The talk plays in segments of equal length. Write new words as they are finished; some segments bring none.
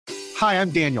Hi,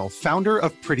 I'm Daniel, founder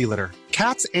of Pretty Litter.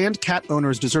 Cats and cat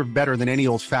owners deserve better than any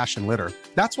old-fashioned litter.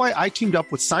 That's why I teamed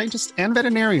up with scientists and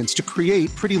veterinarians to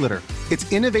create Pretty Litter.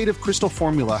 Its innovative crystal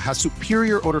formula has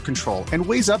superior odor control and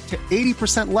weighs up to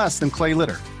 80% less than clay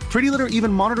litter. Pretty Litter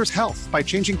even monitors health by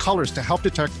changing colors to help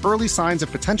detect early signs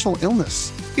of potential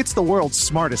illness. It's the world's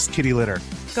smartest kitty litter.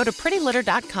 Go to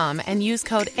prettylitter.com and use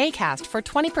code ACAST for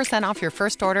 20% off your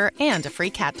first order and a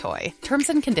free cat toy. Terms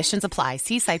and conditions apply.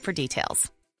 See site for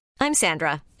details. I'm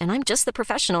Sandra, and I'm just the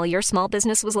professional your small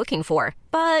business was looking for.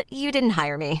 But you didn't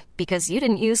hire me because you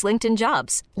didn't use LinkedIn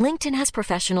Jobs. LinkedIn has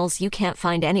professionals you can't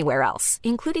find anywhere else,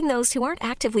 including those who aren't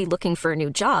actively looking for a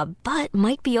new job, but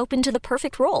might be open to the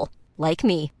perfect role, like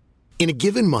me. In a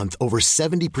given month, over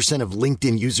 70% of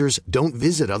LinkedIn users don't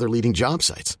visit other leading job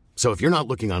sites. So if you're not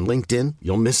looking on LinkedIn,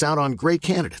 you'll miss out on great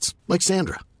candidates like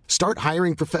Sandra. Start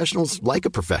hiring professionals like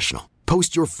a professional.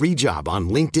 Post your free job on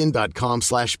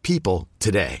linkedin.com/people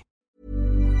today.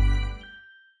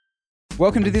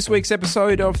 Welcome to this week's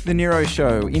episode of The NERO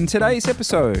Show. In today's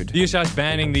episode, The USA's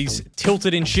banning these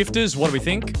tilted-in shifters. What do we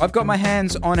think? I've got my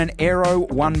hands on an Aero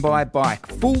 1x bike,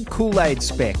 full Kool-Aid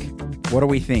spec. What do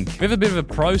we think? We have a bit of a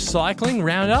pro cycling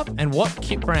roundup, and what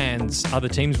kit brands are the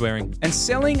teams wearing? And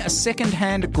selling a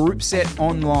second-hand group set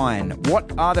online.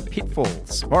 What are the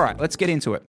pitfalls? All right, let's get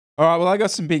into it. All right, well, I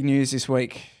got some big news this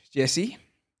week, Jesse.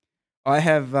 I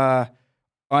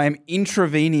am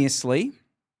intravenously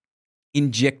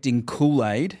injecting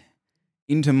Kool-Aid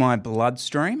into my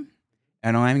bloodstream,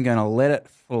 and I am going to let it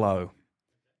flow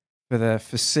for the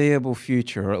foreseeable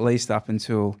future, or at least up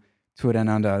until to it and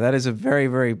under. That is a very,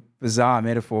 very bizarre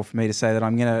metaphor for me to say that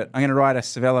I'm gonna ride a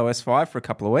Cervelo S5 for a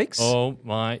couple of weeks. Oh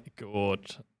my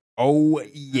God. Oh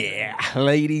yeah,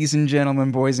 ladies and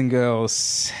gentlemen, boys and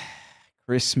girls,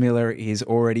 Chris Miller is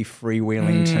already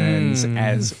freewheeling turns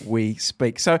as we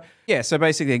speak. So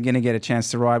basically I'm going to get a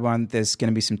chance to ride one. There's going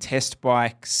to be some test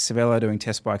bikes, Cervelo doing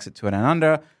test bikes at 2 and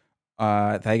under.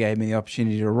 They gave me the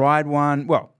opportunity to ride one.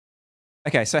 Well,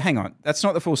 okay, so hang on. That's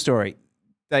not the full story.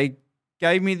 They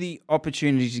gave me the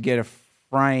opportunity to get a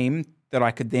frame that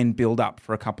I could then build up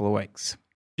for a couple of weeks.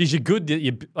 Is you good?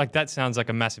 That sounds like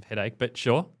a massive headache, but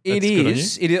sure. It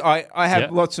is. I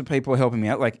have lots of people helping me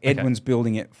out. Like Edwin's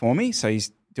building it for me, so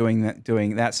he's doing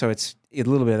that. So it's a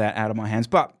little bit of that out of my hands.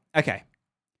 But okay,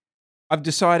 I've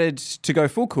decided to go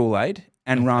full Kool-Aid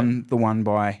and run the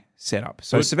 1x setup.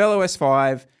 So Cervelo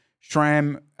S5,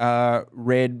 SRAM,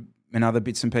 red, and other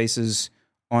bits and pieces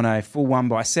on a full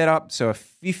 1x setup. So a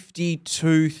 50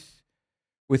 tooth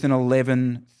with an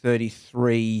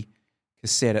 1133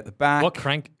 cassette at the back. What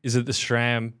crank? Is it the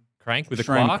SRAM crank with the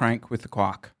SRAM quark? crank with the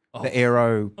quark. Oh. The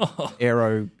Aero.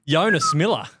 Jonas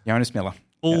Miller.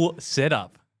 Full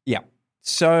setup. Yeah.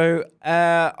 So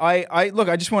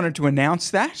I just wanted to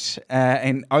announce that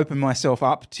and open myself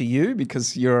up to you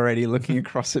because you're already looking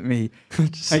across at me.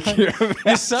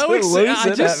 You're so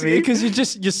excited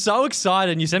because you're so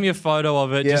excited and you send me a photo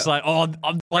of it, just like, my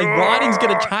riding's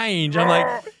gonna change. I'm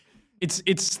like,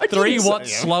 it's 3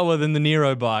 watts slower than the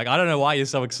NERO bike. I don't know why you're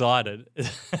so excited.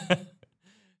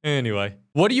 Anyway,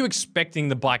 what are you expecting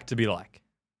the bike to be like?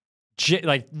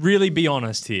 Really be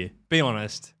honest here. Be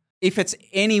honest. If it's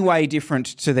any way different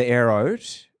to the Aero,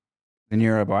 the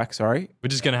NERO bike, sorry. We're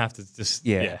just going to have to just...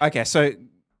 Yeah. Okay, so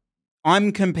I'll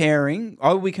be comparing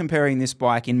this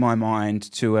bike in my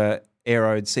mind to a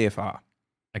Aero CFR.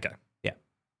 Okay. Yeah.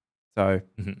 So,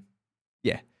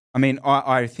 yeah. I mean,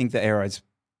 I think the Aero's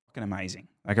fucking amazing.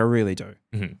 Like, I really do.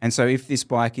 Mm-hmm. And so if this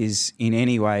bike is in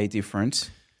any way different,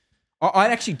 I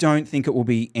actually don't think it will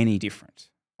be any different.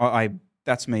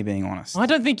 That's me being honest. I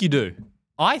don't think you do.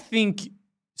 I think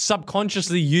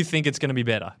subconsciously you think it's going to be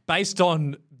better based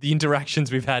on the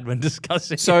interactions we've had when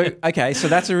discussing it. Okay, so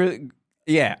that's a really...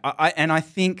 Yeah, I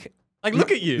think... Like,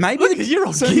 look at you. Maybe you're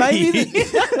all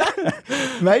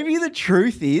maybe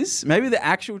the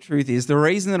actual truth is the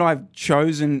reason that I've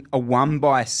chosen a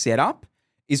 1x setup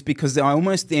is because I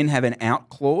almost then have an out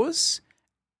clause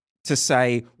to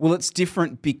say, well, it's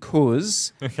different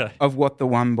because of what the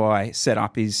 1x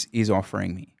setup is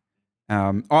offering me.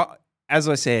 As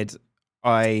I said,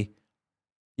 So,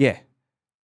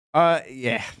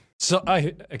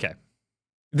 okay.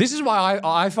 This is why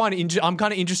I find it I'm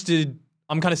kind of interested.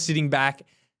 I'm kind of sitting back,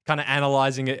 kind of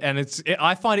analyzing it, and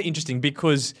I find it interesting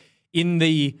because in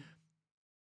the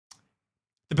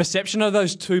perception of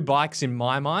those two bikes in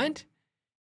my mind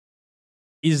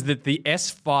is that the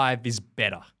S5 is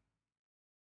better.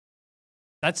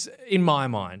 That's in my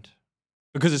mind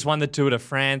because it's won the Tour de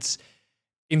France.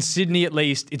 In Sydney, at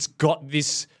least, it's got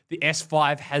this, the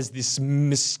S5 has this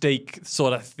mystique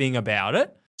sort of thing about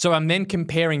it. So I'm then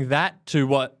comparing that to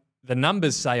what the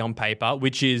numbers say on paper,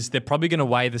 which is they're probably going to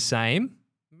weigh the same.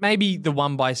 Maybe the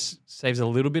 1x saves a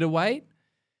little bit of weight.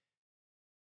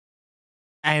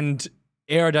 And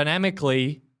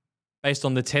aerodynamically, based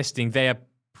on the testing, they are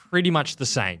pretty much the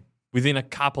same within a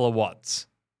couple of watts.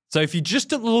 So if you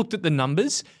just looked at the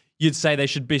numbers, you'd say they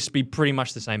should be pretty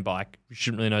much the same bike. You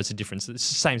shouldn't really notice a difference. It's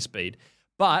the same speed.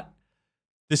 But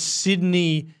the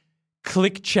Sydney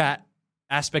click chat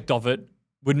aspect of it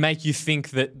would make you think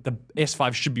that the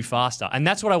S5 should be faster. And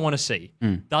that's what I want to see.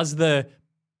 Does the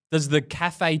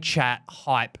cafe chat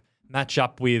hype match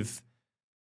up with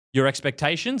your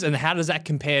expectations? And how does that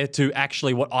compare to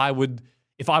actually what I would,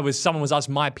 if someone was asked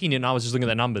my opinion, I was just looking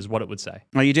at the numbers, what it would say?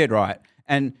 Oh, you did right.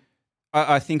 And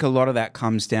I think a lot of that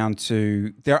comes down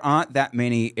to there aren't that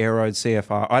many Aero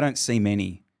CFR. I don't see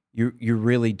many. You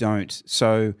really don't.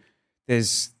 So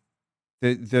there's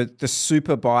the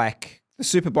super bike. The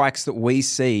super bikes that we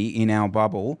see in our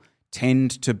bubble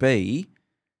tend to be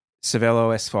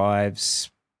Cervelo S5s,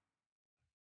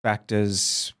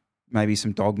 Factors, maybe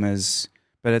some Dogmas,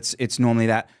 but it's normally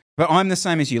that. But I'm the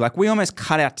same as you. Like, we almost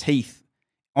cut our teeth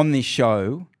on this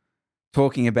show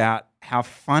talking about how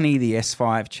funny the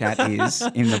S5 chat is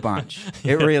in the bunch.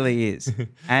 It really is.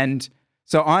 And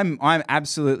so I'm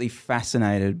absolutely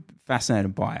fascinated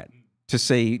by it to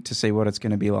see what it's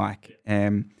going to be like.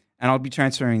 And I'll be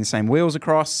transferring the same wheels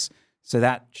across, so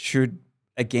that should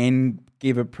again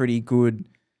give a pretty good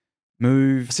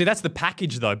move. See, that's the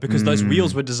package though, because those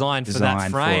wheels were designed for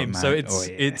that frame. So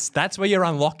it's that's where you're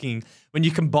unlocking. When you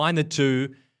combine the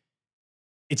two,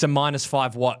 it's a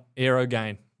 -5 watt aero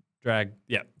gain drag.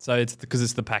 Yeah. So it's because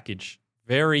it's the package.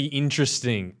 Very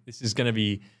interesting. This is going to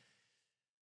be.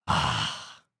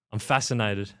 I'm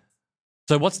fascinated.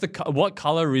 So what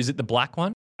color is it? The black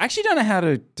one? I actually don't know how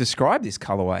to describe this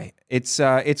colorway.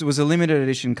 It was a limited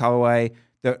edition colorway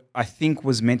that I think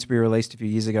was meant to be released a few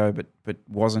years ago, but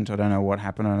wasn't. I don't know what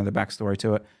happened. I don't know the backstory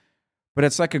to it. But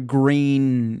it's like a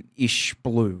greenish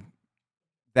blue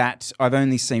that I've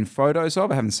only seen photos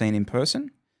of. I haven't seen in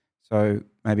person. So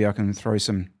maybe I can throw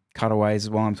some cutaways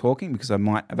while I'm talking, because I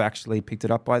might have actually picked it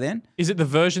up by then. Is it the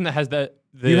version that has the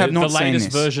you have not latest seen this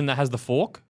version that has the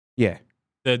fork? Yeah.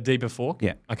 The deeper fork?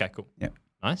 Yeah. Okay, cool. Yeah.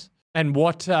 Nice. And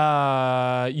what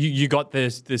you got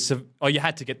this? Oh, you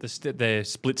had to get the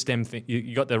split stem thing.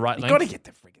 You got the right length. You got to get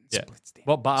the friggin' split stem.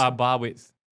 What bar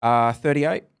width?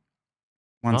 38,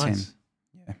 110. Nice.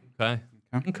 Yeah.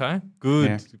 Okay. Good.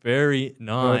 Yeah. Very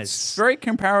nice. Well, it's very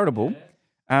comparable.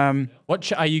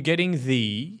 What are you getting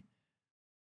the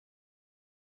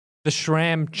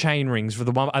SRAM chain rings for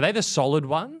the one? Are they the solid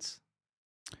ones?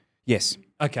 Yes.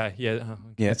 Okay, yeah.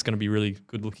 It's going to be really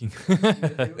good looking.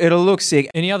 It'll look sick.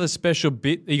 Any other special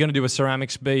bit? Are you going to do a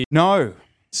ceramic speed? No.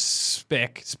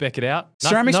 Spec it out?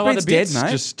 Ceramic speed's dead,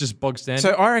 mate. Just bog standard?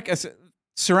 So I reckon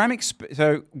ceramic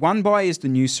so 1x is the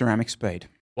new ceramic speed.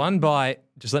 1x,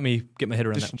 just let me get my head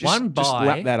around that. 1x. Just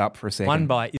lap that up for a second.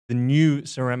 1x is the new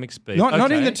ceramic speed.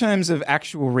 Not in the terms of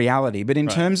actual reality, but in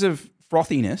terms of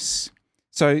frothiness.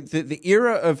 So the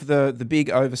era of the big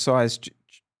oversized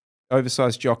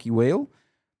jockey wheel,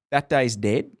 that day's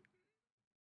dead.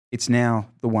 It's now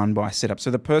the 1x setup.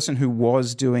 So the person who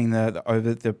was doing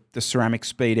the ceramic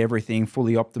speed, everything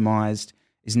fully optimized,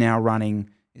 is now running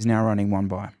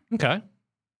 1x. Okay,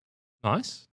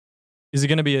 nice. Is it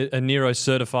going to be a NERO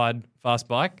certified fast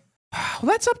bike?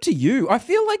 Well, that's up to you. I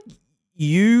feel like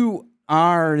you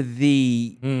are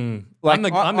the I'm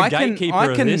the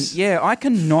gatekeeper of this. Yeah, I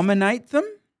can nominate them.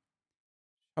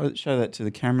 I'll show that to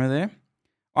the camera there.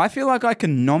 I feel like I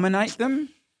can nominate them,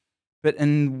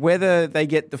 and whether they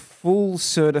get the full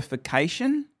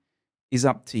certification is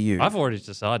up to you. I've already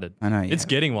decided. I know. It's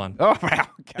getting one. Oh, wow.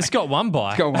 Okay. It's got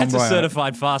 1x. That's a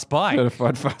certified fast bike.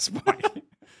 Certified fast bike.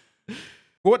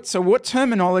 What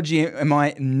terminology am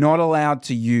I not allowed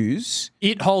to use?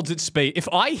 It holds its speed. If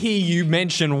I hear you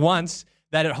mention once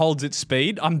that it holds its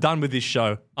speed, I'm done with this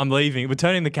show. I'm leaving. We're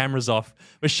turning the cameras off.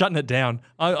 We're shutting it down.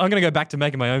 I'm going to go back to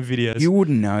making my own videos. You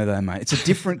wouldn't know though, mate. It's a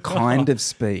different kind of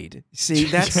speed. See,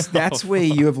 that's where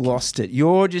you have lost it.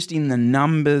 You're just in the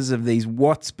numbers of these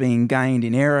watts being gained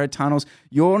in aero tunnels.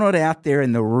 You're not out there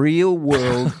in the real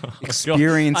world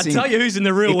experiencing. I tell you who's in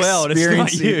the real world. It's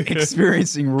not you.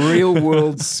 Experiencing real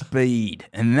world speed.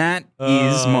 And that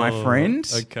is, my friend.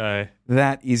 Okay.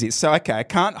 That is it. So, okay, I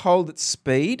can't hold its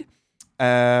speed.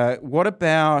 What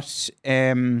about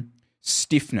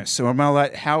stiffness? So am I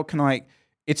allowed, how can I?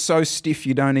 It's so stiff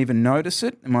you don't even notice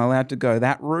it. Am I allowed to go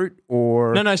that route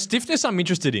or? No. Stiffness, I'm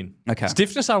interested in. Okay.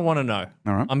 Stiffness, I want to know.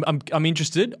 All right. I'm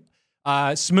interested.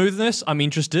 Smoothness, I'm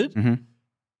interested.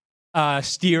 Mm-hmm.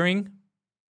 Steering,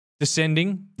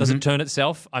 descending? Does it turn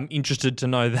itself? I'm interested to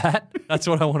know that. That's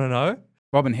what I want to know.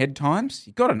 Bob and head times?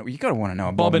 You got to want to know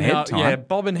a bob and head time. Yeah,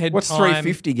 bob and head What's time.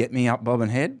 350 get me up bob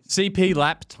and head? CP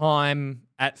lap time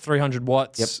at 300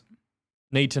 watts. Yep.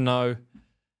 Need to know.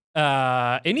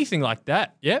 Anything like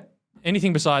that. Yep.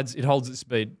 Anything besides it holds its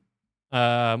speed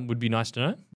would be nice to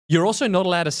know. You're also not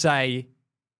allowed to say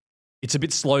it's a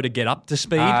bit slow to get up to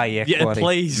speed. Yeah,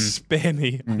 please spare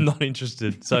me. I'm not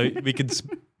interested. So we could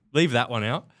leave that one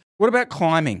out. What about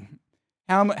climbing?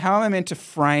 How am I meant to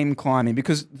frame climbing?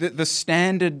 Because the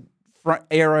standard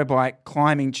aero bike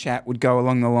climbing chat would go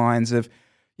along the lines of,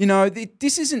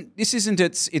 this isn't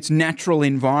its natural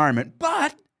environment,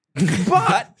 but you're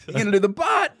gonna do the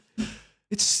but.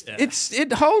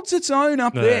 It holds its own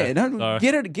up there. Don't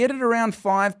get it around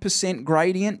 5%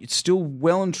 gradient. It's still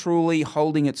well and truly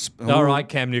holding its. All right,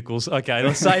 Cam Nichols. Okay,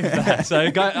 let's save that.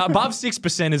 So go above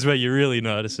 6% is where you really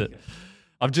notice it.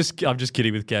 I'm just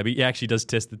kidding with Cabby. He actually does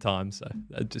test the time, so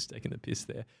I'm just taking the piss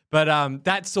there. But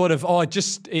that sort of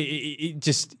it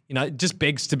just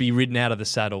begs to be ridden out of the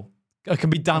saddle. I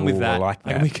can be done with that. I like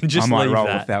that. And we can just I might leave roll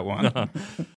that. with that one.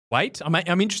 Weight?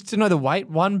 I'm interested to know the weight.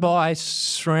 One by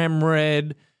SRAM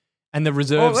Red and the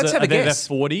reserves. Let's have a guess.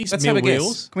 They're 40s. Let's have a wheels.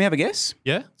 guess. Can we have a guess?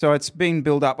 Yeah. So it's been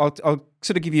built up. I'll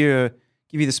sort of give you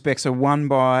the specs. So one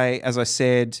by, as I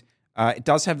said, it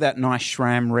does have that nice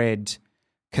SRAM Red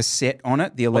cassette on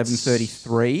it, the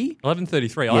 1133.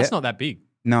 1133. Oh, yeah. that's not that big.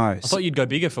 No. I thought you'd go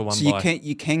bigger for one so by.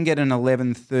 you can get an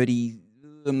 1130.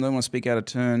 I don't want to speak out of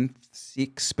turn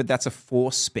 6, but that's a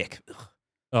 4 spec. Ugh.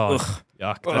 Oh, Ugh.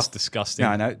 yuck. That's disgusting.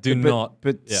 No. Do not.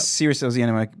 But Yep. seriously,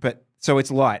 anyway. But so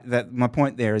it's light. My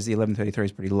point there is the 1133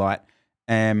 is pretty light.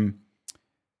 Shimano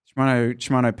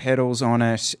pedals on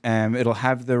it. It'll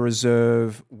have the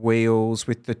reserve wheels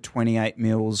with the 28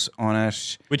 mils on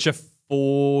it. Which are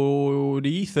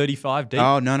 40, 35 deep?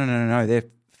 Oh, no. They're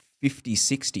 50,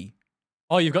 60.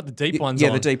 Oh, you've got the deep ones Yeah,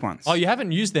 on. the deep ones. Oh, you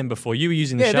haven't used them before. You were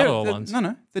using the shallower ones.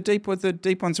 No. The deep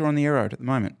ones are on the Aero at the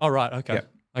moment. Oh, right. Okay.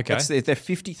 Yep. Okay. They're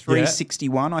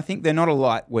 5361, I think. They're not a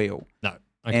light wheel. No.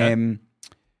 Okay.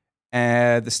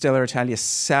 The Stella Italia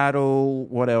saddle.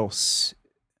 What else?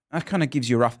 That kind of gives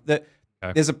you a rough.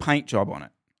 There's a paint job on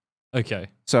it. Okay.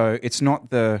 So it's not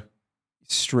the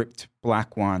stripped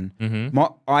black one. Mm-hmm.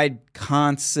 I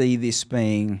can't see this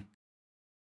being.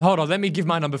 Hold on. Let me give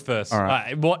my number first. All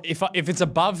right. What if it's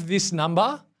above this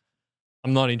number?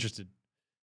 I'm not interested.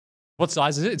 What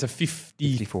size is it? It's a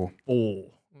 54.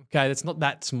 Okay, that's not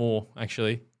that small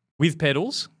actually. With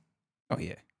pedals. Oh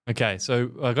yeah. Okay, so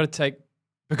I've got to take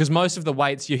because most of the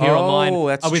weights you hear online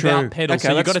are without pedals. Okay,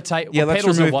 so you've got to take. Yeah, let's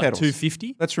pedals are remove what? pedals.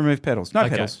 250. Let's remove pedals. No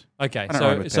pedals. Okay, I don't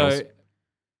ride with pedals. so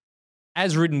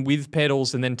as ridden with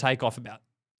pedals and then take off about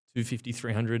 250,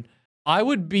 300. I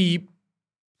would be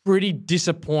pretty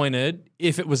disappointed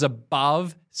if it was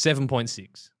above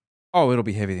 7.6. Oh, it'll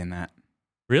be heavier than that.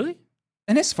 Really?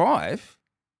 An S5?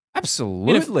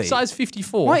 Absolutely. Size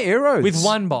 54. My Aero with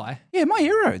one by. Yeah, my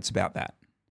Aero it's about that.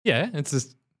 Yeah, it's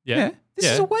just this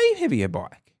is a way heavier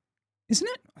bike, isn't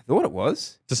it? I thought it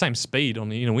was. It's the same speed in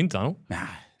a wind tunnel. Nah,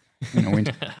 in a wind.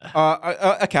 Okay.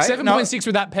 7.6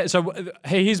 with that. So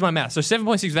here's my math. So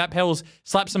 7.6 with that pedals.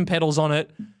 Slap some pedals on it.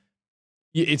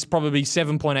 It's probably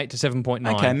 7.8 to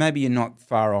 7.9. Okay, maybe you're not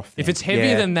far off. Then. If it's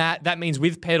heavier than that, that means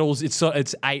with pedals it's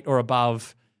 8 or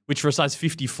above, which for a size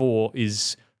 54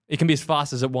 is it can be as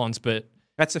fast as it wants, but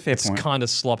that's a fair it's point. It's kind of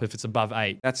slop if it's above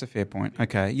 8. That's a fair point.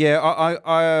 Okay, yeah,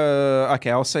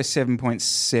 okay, I'll say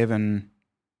 7.7.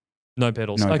 No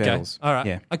pedals. No okay. pedals. All right.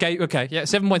 Yeah. Okay. Yeah.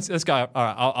 7 points. Let's go. All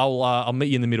right. I'll meet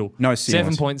you in the middle. No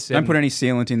sealant. 7.7. Don't put any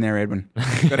sealant in there, Edwin.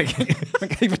 Gotta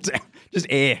keep it down. Just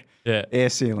air. Yeah. Air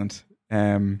sealant.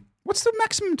 What's the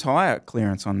maximum tire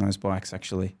clearance on those bikes?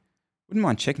 Actually, wouldn't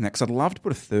mind checking that because I'd love to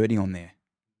put a 30 on there.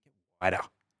 Get wider.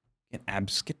 Get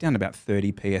abs. Get down to about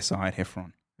 30 psi at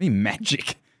Heffron. It'd be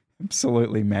magic.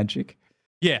 Absolutely magic.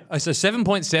 Yeah. So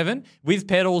 7.7 with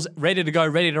pedals, ready to go,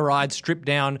 ready to ride, stripped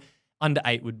down. Under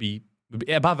 8 would be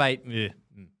above 8. Yeah.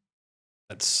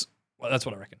 That's what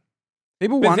I reckon.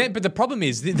 But the problem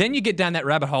is, then you get down that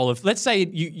rabbit hole of, let's say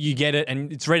you get it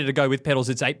and it's ready to go with pedals,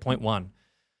 it's 8.1.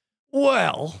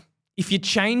 Well, if you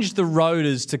change the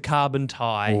rotors to carbon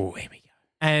tie here we go.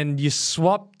 And you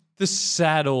swap the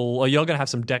saddle, or you're going to have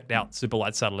some decked out super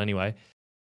light saddle anyway.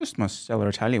 Just my Stella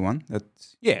Italia one.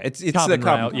 It's carbon the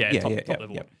carbon rail. Top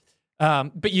level.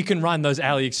 Yep. But you can run those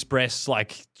AliExpress,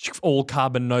 like all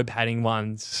carbon, no padding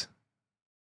ones.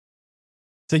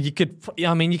 So you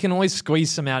can always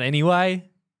squeeze some out anyway.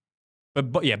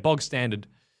 But yeah, bog standard.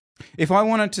 If I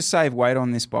wanted to save weight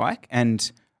on this bike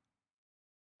and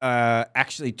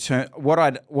actually turn, what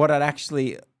I'd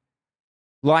actually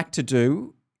like to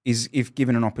do is, if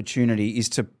given an opportunity, is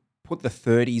to put the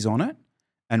 30s on it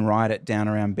and ride it down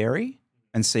around Berry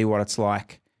and see what it's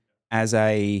like as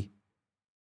a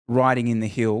riding in the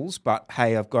hills, but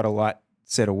hey, I've got a light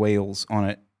set of wheels on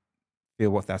it.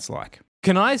 Feel what that's like.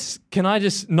 Can I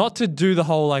just, not to do the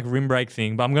whole like rim brake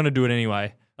thing, but I'm going to do it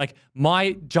anyway. Like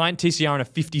my giant TCR on a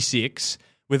 56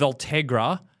 with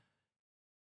Ultegra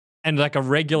and like a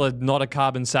regular, not a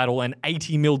carbon saddle and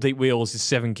 80 mil deep wheels is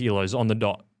 7 kilos on the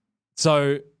dot.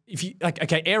 So if you like,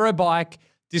 okay, aero bike,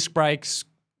 disc brakes,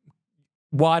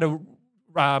 wider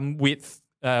width,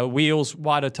 wheels,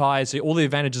 wider tires, all the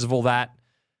advantages of all that.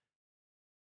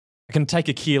 I can take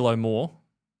a kilo more.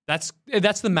 That's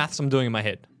the maths I'm doing in my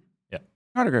head. Yeah,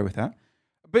 I'd agree with that.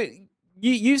 But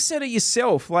you said it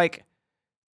yourself, like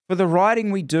for the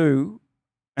riding we do,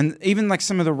 and even like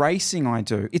some of the racing I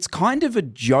do, it's kind of a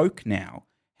joke now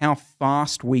how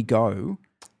fast we go,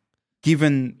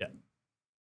 given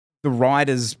the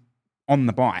riders on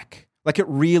the bike. Like it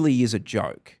really is a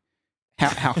joke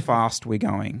how fast we're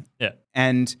going. Yeah,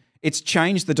 and it's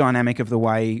changed the dynamic of the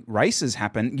way races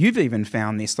happen. You've even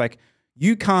found this, like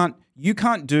you can't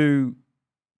do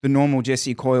the normal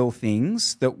Jesse Coyle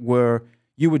things that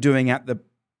you were doing at the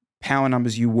power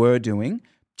numbers you were doing,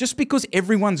 just because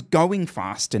everyone's going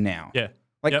faster now. Yeah.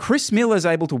 Like Chris Miller's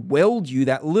able to weld you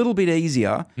that little bit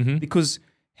easier because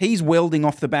he's welding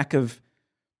off the back of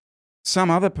some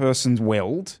other person's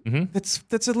weld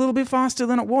that's a little bit faster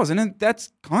than it was. And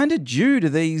that's kind of due to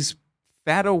these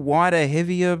fatter, wider,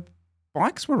 heavier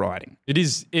bikes we're riding. It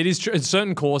is true. In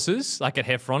certain courses, like at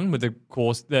Heffron, with the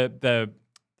course, the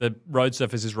road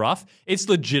surface is rough. It's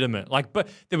legitimate. Like, but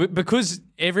because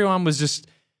everyone was just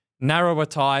narrower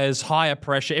tires, higher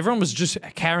pressure, everyone was just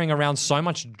carrying around so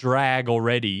much drag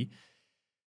already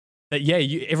that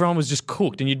everyone was just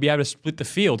cooked, and you'd be able to split the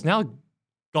fields. Now,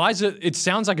 guys, it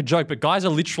sounds like a joke, but guys are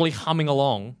literally humming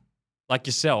along like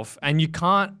yourself, and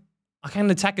I can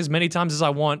attack as many times as I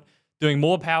want, doing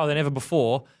more power than ever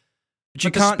before.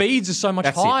 But the speeds are so much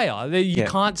higher. You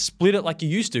can't split it like you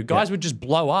used to. Guys would just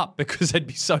blow up because they'd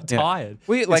be so tired.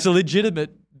 It's a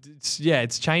legitimate.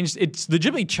 It's changed. It's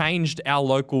legitimately changed our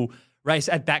local race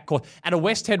at that course. At a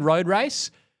West Head Road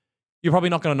race, you're probably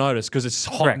not going to notice because it's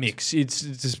hot mix. It's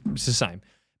the same.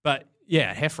 But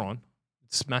yeah, Heffron,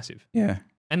 it's massive. Yeah,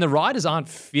 and the riders aren't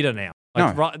fitter now.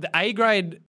 Like, the A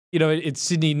grade, it's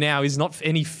Sydney now is not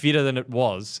any fitter than it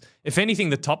was. If anything,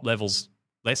 the top level's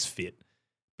less fit.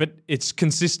 But it's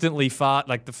consistently far.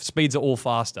 Like the speeds are all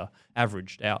faster,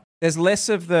 averaged out. There's less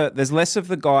of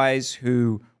the guys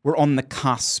who were on the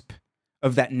cusp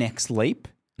of that next leap.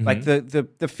 Like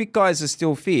the fit guys are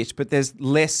still fit, but there's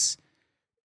less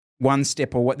one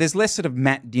step or what. There's less sort of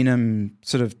Matt Dinham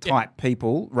sort of type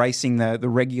people racing the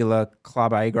regular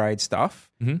club A grade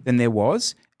stuff than there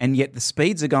was, and yet the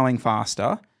speeds are going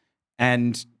faster,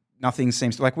 and nothing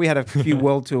seems to, like we had a few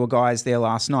World Tour guys there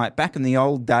last night. Back in the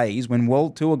old days when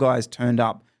World Tour guys turned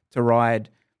up to ride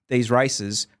these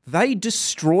races, they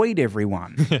destroyed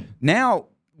everyone. Now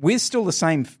we're still the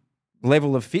same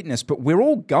level of fitness, but we're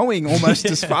all going almost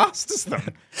as fast as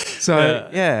them. So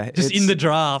just in the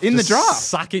draft.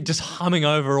 Suck it, just humming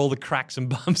over all the cracks and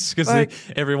bumps because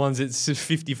everyone's at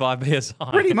 55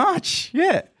 PSI. Pretty much,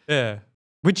 yeah. Yeah.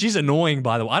 Which is annoying,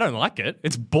 by the way. I don't like it.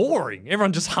 It's boring.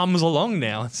 Everyone just hums along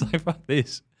now. It's like, fuck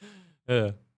this.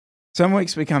 Yeah. Some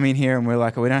weeks we come in here and we're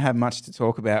like, we don't have much to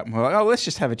talk about. And we're like, let's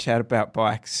just have a chat about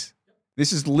bikes.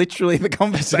 This is literally the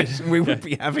conversation we would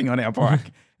be having on our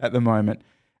bike at the moment.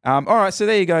 All right, so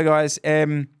there you go, guys.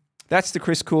 That's the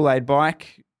Chris Kool-Aid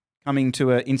bike coming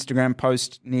to an Instagram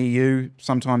post near you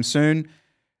sometime soon.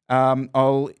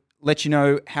 I'll let you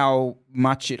know how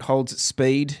much it holds its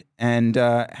speed and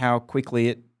how quickly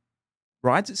it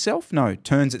turns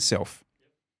itself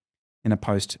in a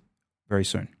post very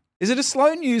soon. Is it a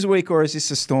slow news week or is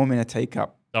this a storm in a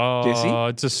teacup, Jesse?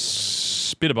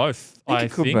 It's a bit of both, I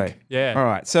think. It could be. Yeah. All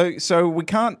right, so we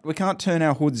can't turn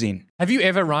our hoods in. Have you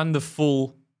ever run the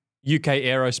full UK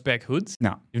Aero spec hoods?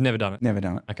 No. You've never done it? Never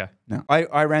done it. Okay. No.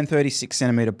 I ran 36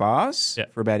 centimetre bars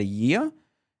for about a year,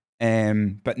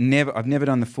 but I've never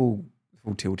done the full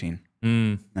tilt in.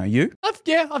 No, you? I've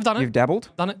done it. You've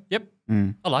dabbled? Done it, yep.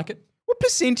 I like it. What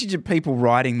percentage of people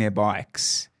riding their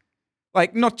bikes,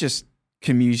 like not just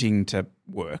commuting to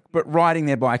work, but riding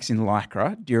their bikes in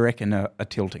Lycra, do you reckon are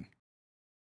tilting?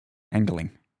 Angling?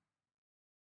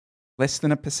 Less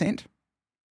than 1%?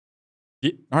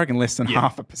 Yeah. I reckon less than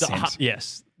 0.5%.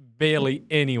 Yes. Barely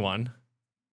anyone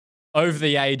over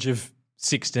the age of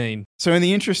 16. So in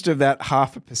the interest of that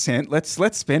 0.5%,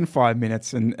 let's spend 5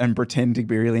 minutes and pretend to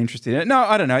be really interested in it. No,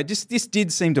 I don't know. This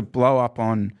did seem to blow up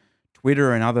on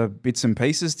Twitter and other bits and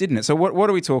pieces, didn't it? So what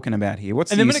are we talking about here?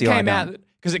 What's and the then when UCI it came done? out,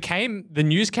 because the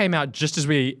news came out just as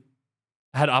we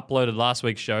had uploaded last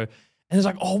week's show, and it's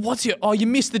like, you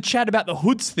missed the chat about the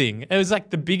hoods thing. It was like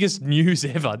the biggest news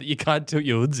ever that you can't tilt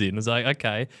your hoods in. It's like,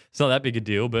 okay, it's not that big a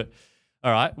deal, but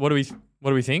all right, what do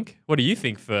we think? What do you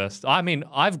think first? I mean,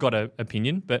 I've got an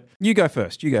opinion, but You go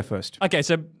first. okay,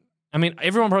 so I mean,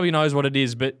 everyone probably knows what it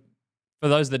is, but for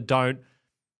those that don't,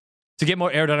 to get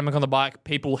more aerodynamic on the bike,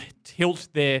 people tilt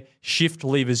their shift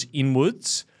levers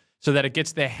inwards so that it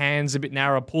gets their hands a bit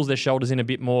narrower, pulls their shoulders in a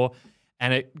bit more.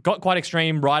 And it got quite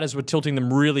extreme. Riders were tilting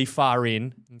them really far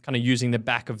in, and kind of using the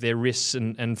back of their wrists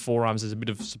and forearms as a bit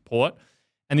of support.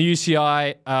 And the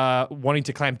UCI wanting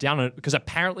to clamp down on it because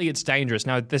apparently it's dangerous.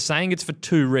 Now, they're saying it's for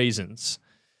two reasons.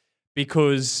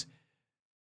 Because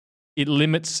it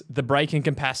limits the braking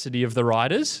capacity of the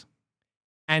riders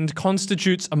and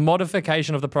constitutes a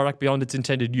modification of the product beyond its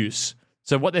intended use.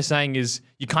 So what they're saying is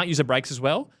you can't use the brakes as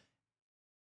well.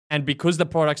 And because the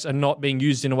products are not being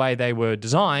used in a way they were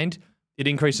designed, it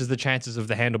increases the chances of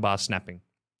the handlebars snapping.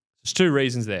 There's two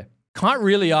reasons there. Can't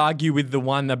really argue with the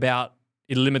one about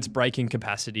it limits braking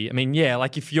capacity. I mean, yeah,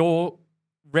 like if you're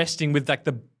resting with like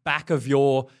the back of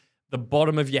the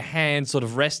bottom of your hand sort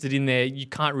of rested in there, you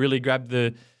can't really grab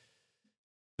the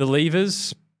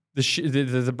levers,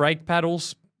 the brake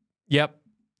paddles. Yep.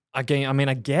 Again, I mean,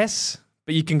 I guess,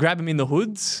 but you can grab them in the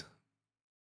hoods.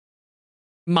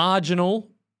 Marginal.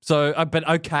 So, but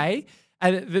okay.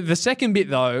 And the second bit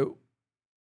though,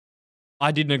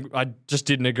 I just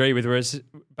didn't agree with. Whereas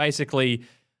basically,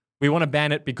 we want to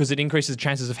ban it because it increases the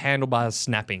chances of handlebars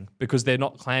snapping because they're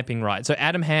not clamping right. So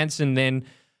Adam Hansen then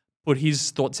put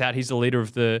his thoughts out. He's the leader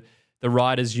of the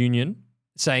Riders Union,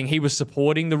 saying he was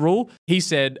supporting the rule. He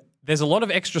said, there's a lot of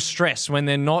extra stress when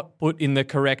they're not put in the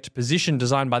correct position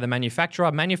designed by the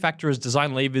manufacturer. Manufacturers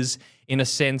design levers in a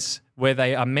sense where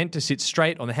they are meant to sit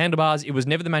straight on the handlebars. It was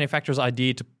never the manufacturer's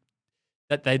idea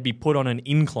that they'd be put on an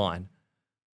incline.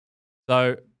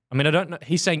 So, I mean, I don't know.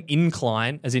 He's saying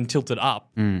incline as in tilted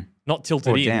up, not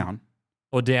tilted in. Down.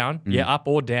 Or down. Yeah, up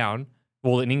or down.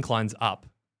 Well, an incline's up.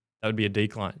 That would be a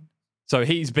decline. So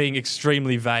he's being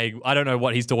extremely vague. I don't know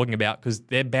what he's talking about because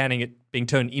they're banning it being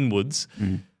turned inwards.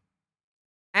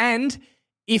 And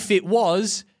if it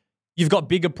was, you've got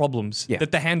bigger problems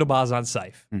that the handlebars aren't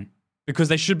safe because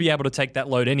they should be able to take that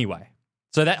load anyway.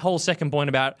 So that whole second point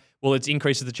about, well, it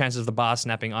increases the chances of the bar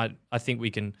snapping, I think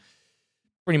we can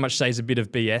pretty much say is a bit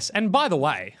of BS. And by the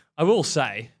way, I will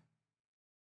say,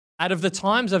 out of the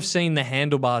times I've seen the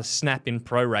handlebars snap in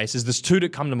pro races, there's two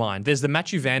that come to mind. There's the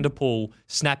Matthew Van Der Poel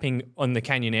snapping on the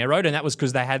Canyon Aero, and that was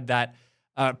because they had that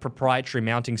proprietary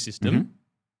mounting system.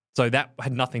 So that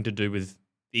had nothing to do with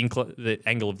the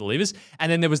angle of the levers.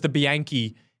 And then there was the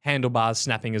Bianchi handlebars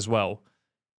snapping as well,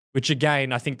 which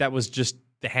again, I think that was just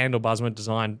the handlebars weren't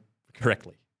designed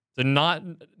correctly. So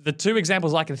the two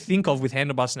examples I can think of with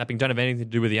handlebar snapping don't have anything to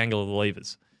do with the angle of the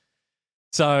levers.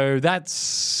 So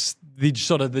that's the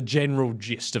sort of the general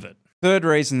gist of it. Third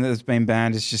reason that it's been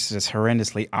banned is just it's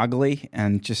horrendously ugly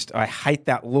and just I hate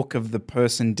that look of the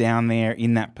person down there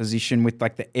in that position with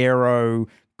like the Aero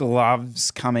gloves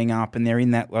coming up and they're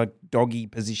in that like doggy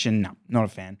position. No, not a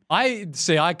fan.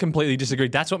 I completely disagree.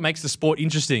 That's what makes the sport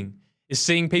interesting is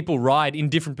seeing people ride in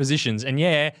different positions. And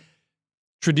yeah,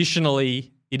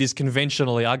 traditionally it is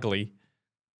conventionally ugly,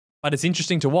 but it's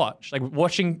interesting to watch. Like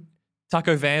watching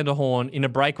Taco van der Hoorn in a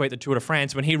breakaway at the Tour de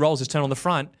France, when he rolls his turn on the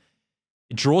front,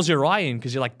 it draws your eye in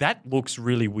because you're like, that looks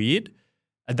really weird.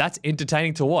 And that's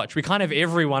entertaining to watch. We can't have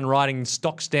everyone riding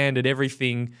stock standard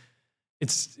everything.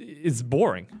 It's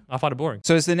boring. I find it boring.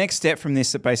 So is the next step from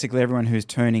this that basically everyone who's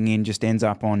turning in just ends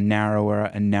up on narrower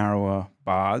and narrower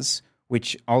bars,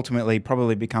 which ultimately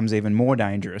probably becomes even more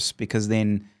dangerous because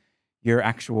then your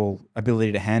actual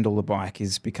ability to handle the bike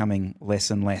is becoming less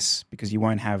and less because you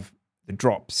won't have the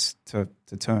drops to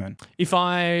turn.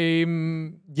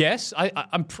 I'm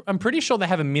pretty sure they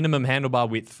have a minimum handlebar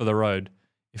width for the road.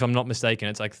 If I'm not mistaken,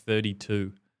 it's like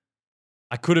 32.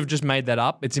 I could have just made that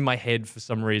up. It's in my head for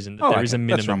some reason that there is a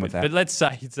minimum. That's wrong with that. But let's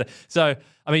say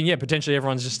potentially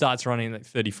everyone just starts running like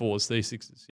 34s,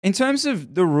 36s. In terms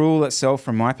of the rule itself,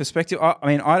 from my perspective,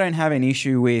 I don't have an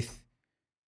issue with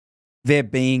there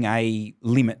being a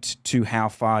limit to how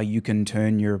far you can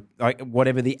turn your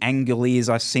whatever the angle is.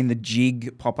 I've seen the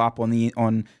jig pop up on the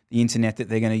internet that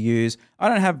they're going to use. I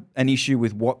don't have an issue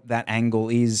with what that angle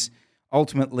is.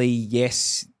 Ultimately,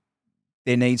 yes,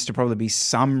 there needs to probably be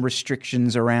some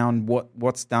restrictions around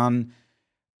what's done.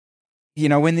 You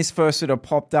know, when this first sort of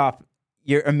popped up,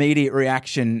 your immediate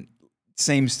reaction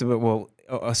seems to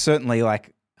be, certainly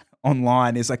like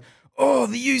online is like, oh,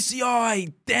 the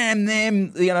UCI, damn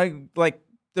them, like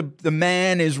the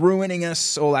man is ruining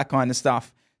us, all that kind of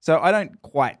stuff. So I don't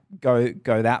quite go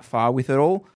that far with it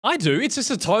all. I do. It's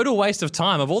just a total waste of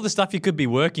time. Of all the stuff you could be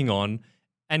working on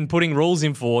and putting rules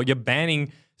in for, you're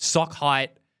banning sock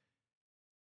height,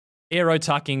 aero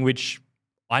tucking, which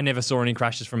I never saw any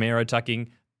crashes from aero tucking,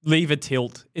 lever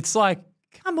tilt. It's like,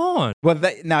 come on. Well,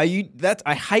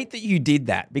 I hate that you did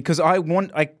that, because I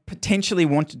potentially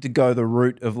wanted to go the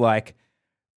route of like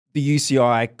the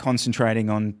UCI concentrating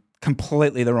on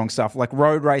completely the wrong stuff. Like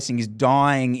road racing is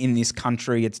dying in this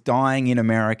country. It's dying in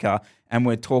America. And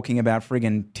we're talking about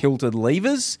friggin' tilted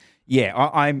levers.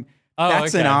 Yeah,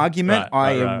 that's an argument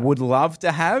I would love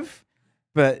to have.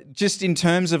 But just in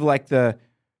terms of like the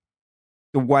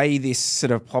way this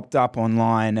sort of popped up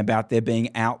online about there being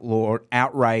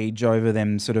outrage over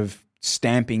them sort of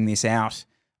stamping this out,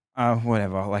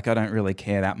 whatever. Like I don't really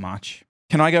care that much.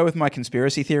 Can I go with my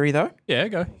conspiracy theory though? Yeah,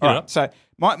 go. All right. So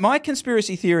my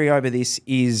conspiracy theory over this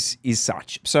is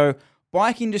such. So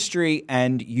bike industry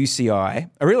and UCI.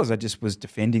 I realize I just was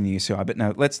defending the UCI, but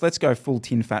no. Let's go full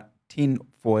tin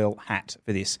foil hat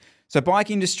for this. So bike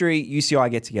industry,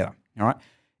 UCI get together. All right.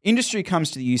 Industry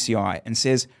comes to the UCI and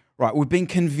says, right, we've been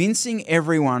convincing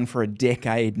everyone for a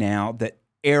decade now that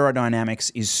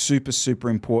aerodynamics is super, super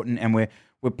important, and we're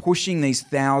pushing these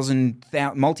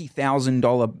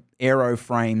multi-$1,000 aero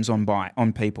frames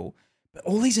on people. But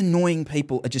all these annoying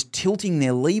people are just tilting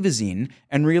their levers in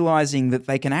and realizing that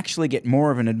they can actually get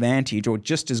more of an advantage, or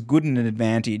just as good an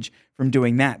advantage, from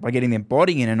doing that by getting their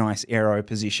body in a nice aero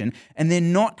position, and they're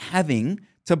not having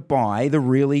to buy the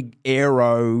really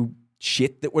aero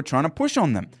shit that we're trying to push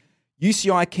on them.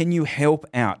 UCI, can you help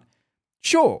out?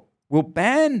 Sure, we'll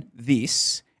ban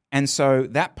this, and so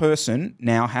that person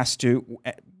now has to,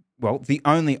 well, the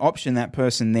only option that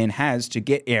person then has to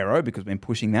get aero, because we've been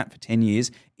pushing that for 10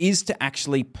 years, is to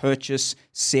actually purchase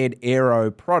said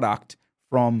aero product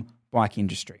from bike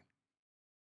industry.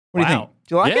 What do you think?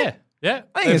 Do you like it? Yeah.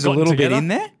 I think there's a little bit in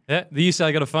there. Yeah, the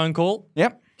UCI got a phone call.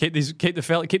 Yep. Keep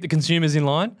the consumers in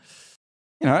line.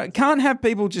 Can't have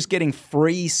people just getting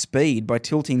free speed by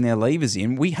tilting their levers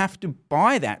in. We have to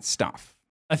buy that stuff.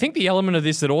 I think the element of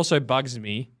this that also bugs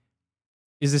me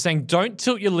is they're saying don't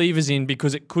tilt your levers in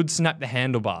because it could snap the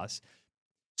handlebars.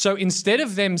 So instead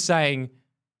of them saying,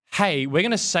 hey, we're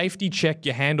going to safety check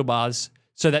your handlebars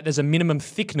so that there's a minimum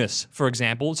thickness, for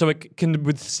example, so it can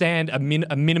withstand a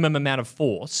minimum amount of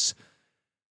force,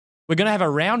 we're going to have a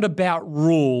roundabout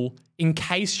rule in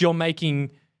case you're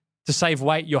making, to save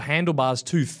weight, your handlebars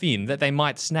too thin that they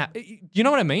might snap. You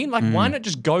know what I mean? Like, why not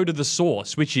just go to the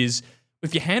source, which is,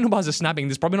 if your handlebars are snapping,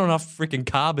 there's probably not enough freaking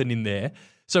carbon in there.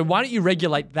 So why don't you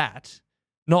regulate that,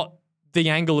 not the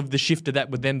angle of the shifter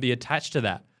that would then be attached to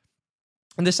that?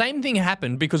 And the same thing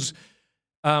happened because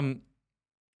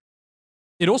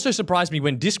it also surprised me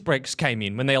when disc brakes came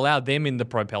in, when they allowed them in the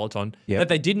Pro Peloton, that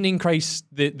they didn't increase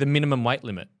the minimum weight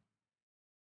limit.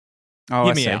 Oh,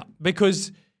 Hear me out.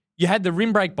 Because you had the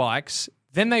rim brake bikes,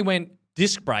 then they went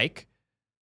disc brake,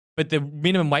 but the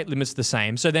minimum weight limit's the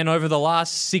same. So then over the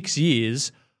last 6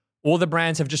 years, all the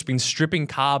brands have just been stripping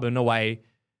carbon away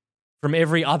from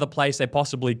every other place they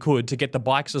possibly could to get the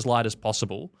bikes as light as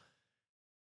possible.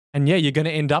 And yeah, you're going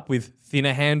to end up with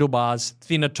thinner handlebars,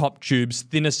 thinner top tubes,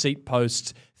 thinner seat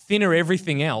posts, thinner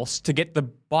everything else to get the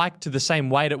bike to the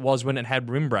same weight it was when it had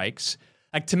rim brakes.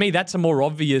 Like, to me, that's a more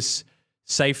obvious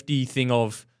safety thing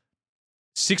of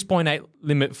 6.8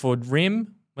 limit for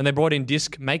rim. When they brought in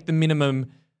disc, make the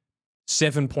minimum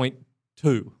 7.2.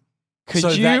 Could so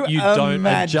you that you don't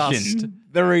imagine adjust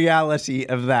the reality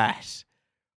of that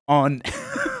on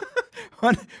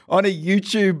on a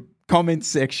YouTube comment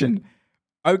section?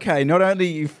 Okay, not only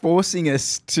are you forcing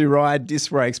us to ride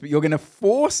disc brakes, but you're going to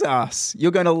force us.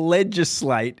 You're going to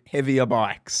legislate heavier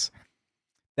bikes.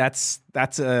 That's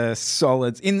a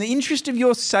solid. In the interest of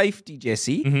your safety,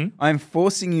 Jesse, I'm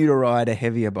forcing you to ride a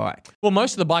heavier bike. Well,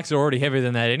 most of the bikes are already heavier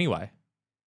than that anyway.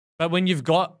 But when you've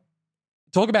got,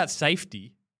 talk about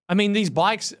safety. I mean, these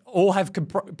bikes all have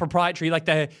proprietary, like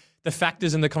the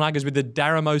factors and the Kanagas with the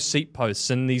Daramo seat posts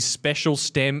and these special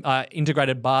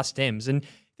integrated bar stems. And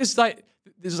there's like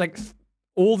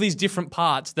all these different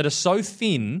parts that are so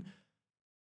thin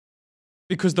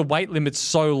because the weight limit's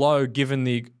so low given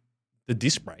the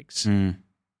disc brakes.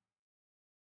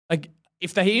 Like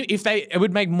if they it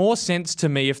would make more sense to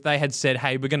me if they had said,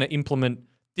 hey, we're going to implement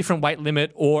different weight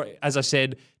limit, or as I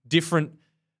said, different,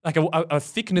 like a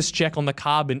thickness check on the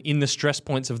carbon in the stress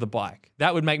points of the bike.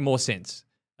 That would make more sense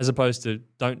as opposed to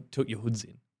don't tilt your hoods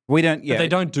in. We don't, But they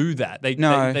don't do that. They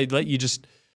let you just.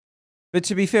 But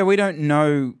to be fair, we don't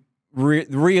know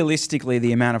realistically,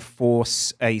 the amount of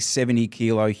force a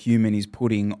 70-kilo human is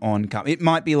putting on carbon, it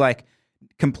might be like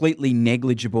completely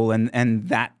negligible, and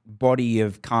that body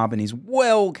of carbon is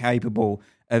well capable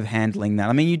of handling that.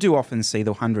 I mean, you do often see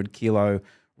the 100-kilo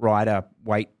rider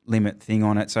weight limit thing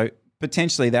on it, so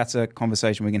potentially that's a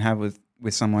conversation we can have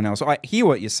with someone else. I hear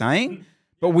what you're saying,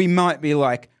 but we might be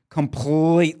like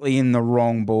completely in the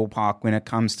wrong ballpark when it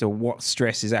comes to what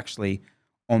stress is actually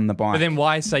on the bike. But then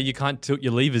why say you can't tilt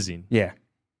your levers in? Yeah.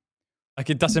 Like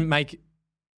it doesn't make,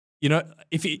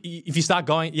 if you start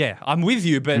going, yeah, I'm with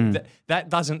you, but that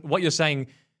doesn't, what you're saying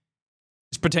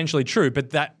is potentially true,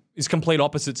 but that is complete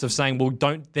opposites of saying, well,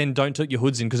 don't tilt your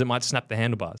hoods in because it might snap the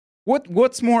handlebars.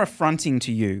 What's more affronting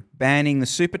to you, banning the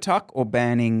super tuck or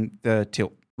banning the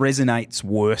tilt? Resonates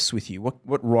worse with you?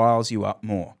 What riles you up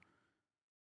more?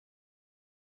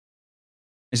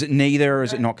 Is it neither, or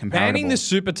is it not comparable? Banning the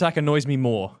super tuck annoys me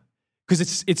more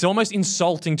because it's almost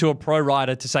insulting to a pro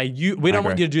rider to say we don't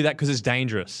want you to do that because it's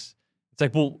dangerous. It's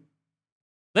like, well,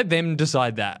 let them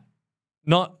decide that.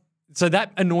 So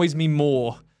that annoys me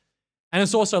more. And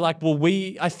it's also like, well,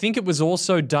 I think it was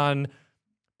also done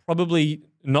probably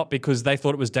not because they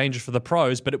thought it was dangerous for the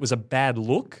pros, but it was a bad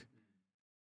look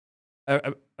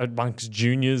amongst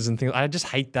juniors and things. I just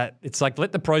hate that. It's like,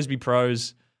 let the pros be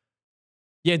pros.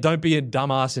 Yeah, don't be a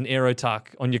dumbass and Aero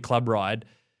tuck on your club ride.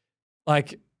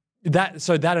 Like that,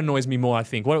 so that annoys me more, I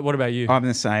think. What about you? I'm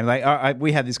the same. Like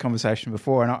we had this conversation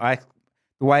before, and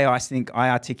the way I think I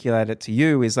articulate it to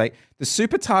you is like the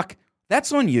super tuck,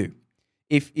 that's on you.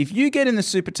 If you get in the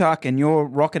super tuck and you're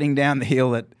rocketing down the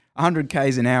hill at 100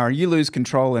 k's an hour and you lose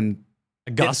control and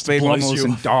get speed limits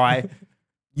and die,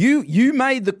 you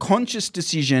made the conscious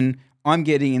decision, I'm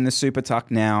getting in the super tuck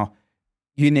now.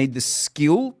 You need the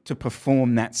skill to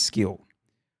perform that skill.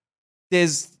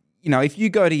 There's, if you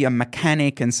go to your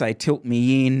mechanic and say, tilt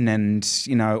me in and,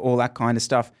 all that kind of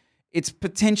stuff, it's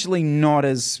potentially not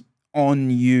as on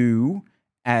you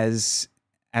as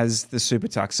the super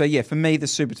tuck. So yeah, for me, the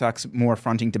super tuck's more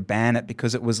affronting to ban it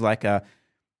because it was like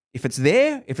if it's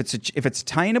there, if it's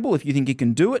attainable, if you think you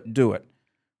can do it, do it.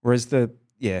 Whereas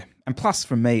and plus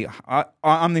for me,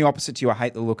 I'm the opposite to you. I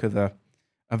hate the look of the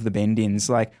bend-ins.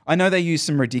 Like, I know they used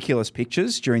some ridiculous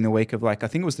pictures during the week of I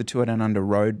think it was the Tour Down Under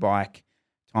road bike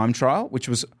time trial, which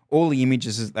was all the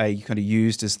images that they kind of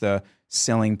used as the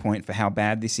selling point for how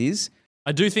bad this is.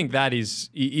 I do think that is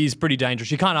pretty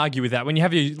dangerous. You can't argue with that. When you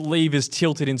have your levers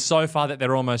tilted in so far that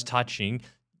they're almost touching,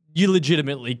 you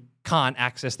legitimately can't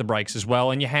access the brakes as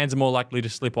well, and your hands are more likely to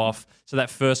slip off. So that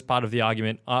first part of the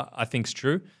argument, I think, is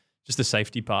true. Just the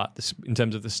safety part, in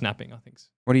terms of the snapping, I think.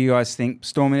 What do you guys think?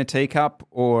 Storm in a teacup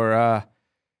or,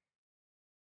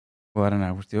 well, I don't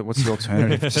know. What's the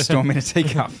alternative to storm in a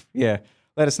teacup? Yeah.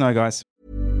 Let us know, guys.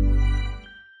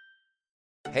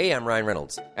 Hey, I'm Ryan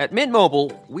Reynolds. At Mint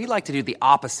Mobile, we like to do the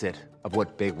opposite of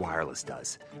what Big Wireless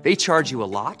does. They charge you a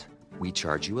lot. We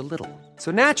charge you a little.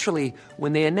 So naturally,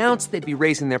 when they announced they'd be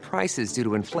raising their prices due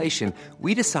to inflation,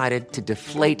 we decided to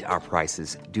deflate our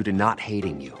prices due to not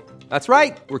hating you. That's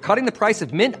right. We're cutting the price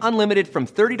of Mint Unlimited from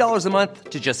 $30 a month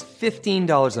to just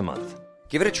 $15 a month.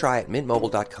 Give it a try at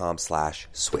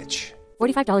mintmobile.com/switch.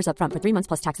 $45 up front for 3 months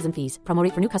plus taxes and fees. Promo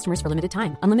rate for new customers for limited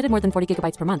time. Unlimited more than 40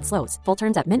 gigabytes per month. Slows full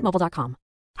terms at mintmobile.com.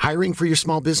 Hiring for your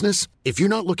small business? If you're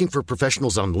not looking for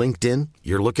professionals on LinkedIn,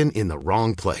 you're looking in the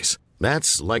wrong place.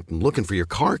 That's like looking for your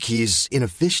car keys in a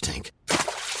fish tank.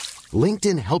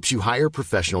 LinkedIn helps you hire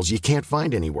professionals you can't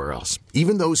find anywhere else,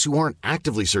 even those who aren't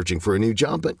actively searching for a new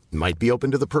job but might be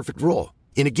open to the perfect role.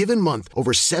 In a given month,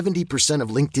 over 70% of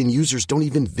LinkedIn users don't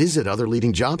even visit other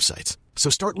leading job sites. So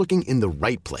start looking in the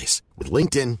right place. With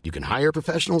LinkedIn, you can hire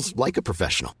professionals like a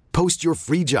professional. Post your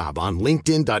free job on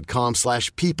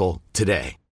linkedin.com/people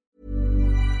today.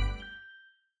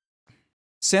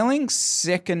 Selling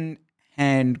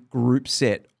second-hand group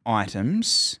set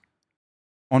items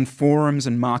on forums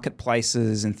and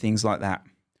marketplaces and things like that.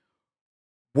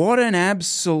 What an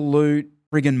absolute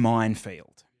friggin'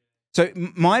 minefield. So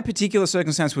my particular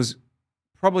circumstance was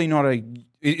probably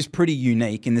it's pretty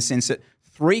unique in the sense that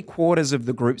 3/4 of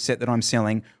the group set that I'm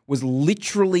selling was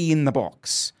literally in the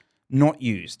box, not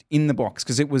used, in the box,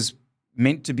 because it was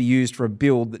meant to be used for a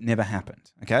build that never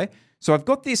happened, okay? So I've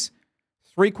got this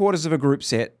 3/4 of a group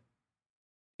set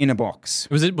in a box.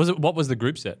 What was the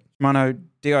group set? Shimano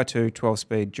Di2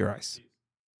 12-speed Dura-Ace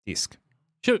disc.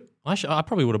 I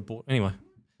probably would have bought anyway.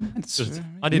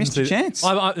 I didn't missed a chance.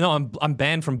 I'm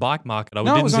banned from Bike Market. It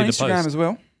was on Instagram as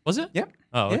well. Was it? Yep.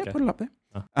 Oh, okay. Yeah, put it up there.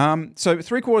 Oh. So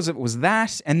 3/4 of it was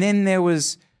that, and then there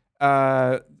was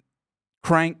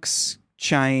cranks,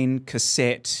 chain,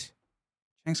 cassette,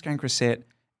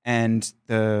 and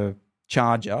the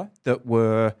charger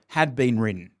that had been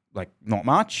ridden, like not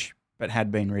much, but had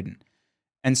been ridden.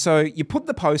 And so you put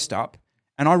the post up,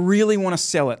 and I really want to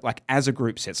sell it like as a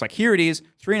group set. It's like, here it is,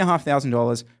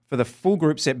 $3,500 for the full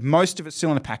group set. Most of it's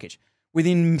still in a package.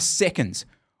 Within seconds,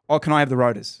 can I have the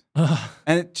rotors?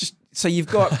 And it just, so you've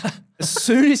got, as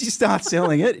soon as you start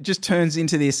selling it, it just turns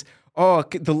into this,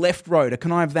 the left rotor,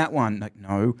 can I have that one? Like,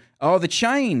 no. Oh, the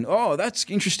chain. Oh, that's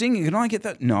interesting. Can I get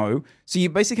that? No. So you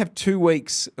basically have 2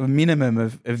 weeks of minimum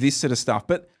of this sort of stuff.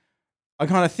 But I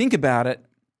kind of think about it.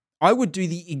 I would do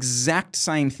the exact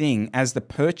same thing as the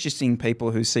purchasing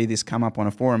people who see this come up on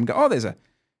a forum go, there's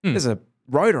a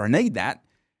rotor, I need that.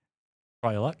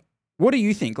 Try your luck. What do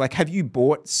you think? Like, have you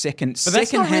bought second-hand? But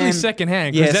that's not really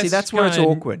second-hand. Yeah, that's where it's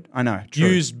awkward. I know. True.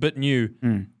 Used but new.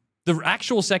 The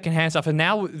actual second-hand stuff, and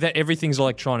now that everything's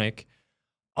electronic,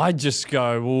 I just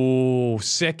go,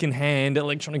 second-hand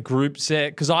electronic group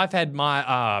set. Because I've had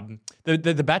my,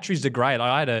 the batteries are great.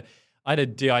 I had a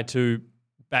Di2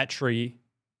 battery,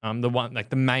 the one, like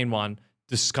the main one,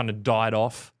 just kind of died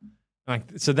off.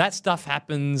 So that stuff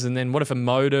happens, and then what if a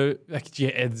motor,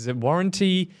 there's a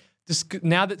warranty. Just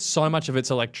now that so much of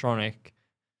it's electronic,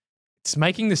 it's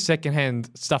making the secondhand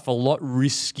stuff a lot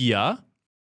riskier.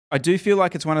 I do feel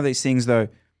like it's one of these things, though,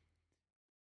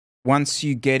 once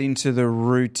you get into the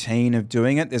routine of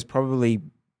doing it, there's probably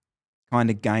kind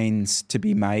of gains to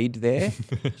be made there.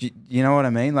 You know what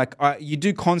I mean? Like, you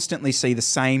do constantly see the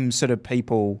same sort of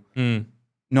people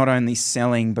not only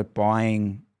selling but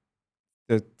buying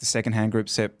the secondhand group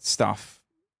set stuff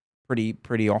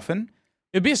pretty often.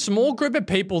 It'd be a small group of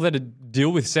people that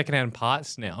deal with secondhand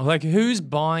parts now. Like, who's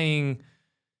buying?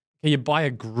 Can you buy a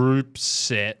group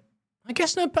set? I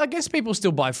guess no. I guess people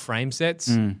still buy frame sets.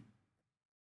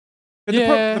 But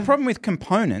the problem with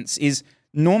components is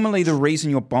normally the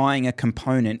reason you're buying a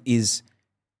component is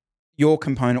your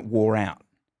component wore out,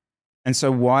 and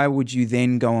so why would you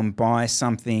then go and buy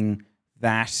something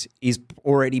that is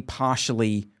already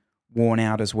partially worn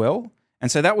out as well? And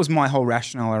so that was my whole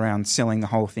rationale around selling the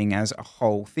whole thing as a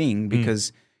whole thing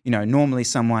because, normally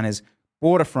someone has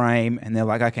bought a frame and they're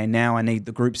like, okay, now I need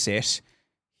the group set.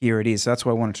 Here it is. So that's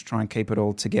why I wanted to try and keep it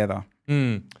all together.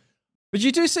 But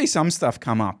you do see some stuff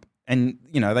come up and,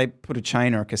 they put a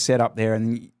chain or a cassette up there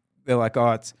and they're like,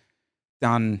 it's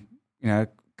done, a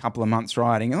couple of months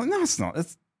riding. I'm like, no, it's not.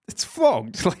 It's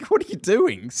flogged. Like, what are you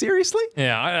doing? Seriously?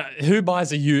 Yeah. Who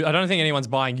buys a used? I don't think anyone's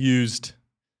buying used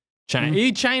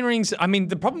chain. Chain rings, I mean,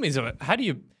 the problem is, how do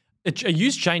you, a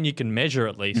used chain you can measure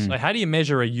at least. Like, how do you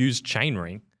measure a used chain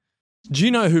ring? Do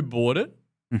you know who bought it?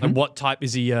 Like, what type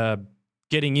is he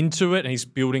getting into it and he's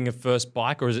building a first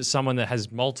bike, or is it someone that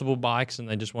has multiple bikes and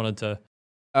they just wanted to?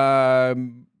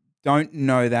 Don't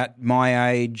know that.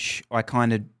 My age, I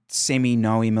kind of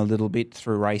semi-know him a little bit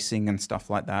through racing and stuff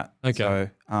like that. Okay.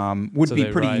 So would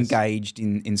be pretty engaged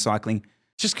in cycling.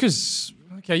 Just because,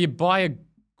 you buy a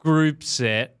group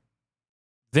set,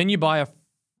 then you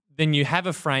have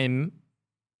a frame,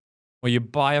 or you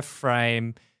buy a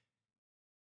frame,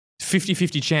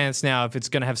 50-50 chance now if it's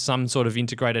going to have some sort of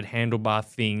integrated handlebar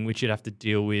thing, which you'd have to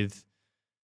deal with.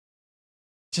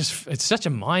 It's such a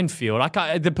minefield.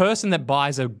 The person that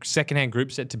buys a secondhand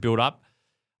group set to build up,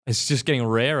 it's just getting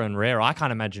rarer and rarer. I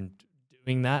can't imagine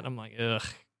doing that. I'm like, ugh,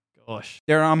 gosh.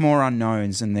 There are more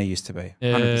unknowns than there used to be,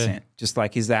 100%. Just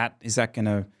like, is that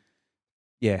going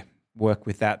to, work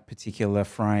with that particular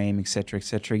frame, et cetera, et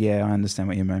cetera. Yeah, I understand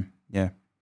what you mean. Yeah.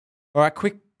 All right,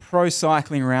 quick pro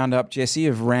cycling roundup, Jesse,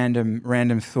 of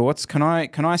random thoughts. Can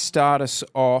I start us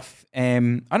off? I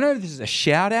don't know if this is a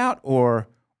shout out or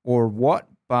what,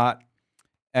 but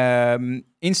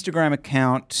Instagram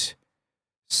account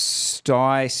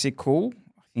Stycicle,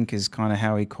 I think is kind of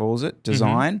how he calls it,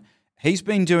 design. He's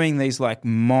been doing these like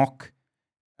mock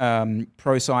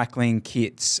pro cycling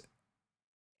kits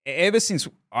ever since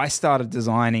I started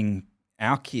designing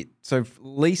our kit. So for at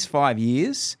least 5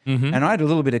 years. And I had a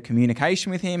little bit of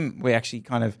communication with him. We actually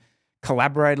kind of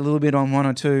collaborate a little bit on one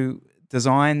or two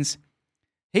designs.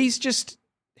 He's designed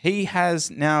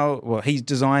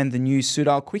the new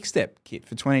Soudal Quickstep kit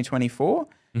for 2024,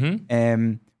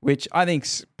 which I think,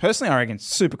 personally, I reckon is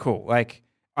super cool. Like,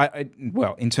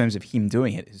 in terms of him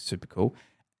doing it, it's super cool.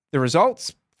 The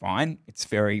results, fine. It's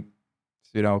very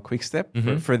Soudal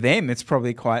Quickstep. For them, it's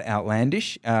probably quite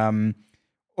outlandish.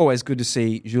 Always good to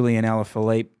see Julien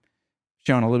Alaphilippe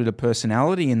showing a little bit of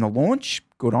personality in the launch.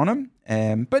 Good on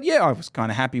him. But yeah, I was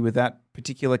kind of happy with that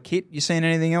particular kit. You seen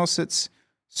anything else that's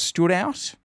stood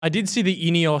out? I did see the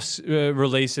Ineos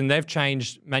release, and they've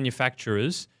changed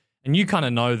manufacturers. And you kind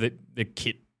of know that the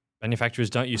kit manufacturers,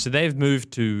 don't you? So they've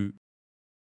moved to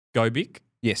Gobic.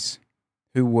 Yes.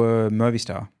 Who were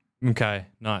Movistar. Okay,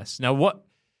 nice. Now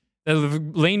they've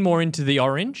leaned more into the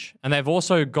orange, and they've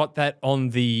also got that on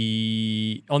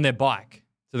their bike.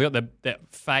 So they've got that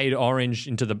fade orange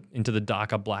into the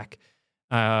darker black.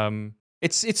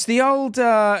 It's the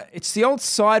old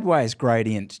sideways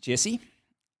gradient, Jesse.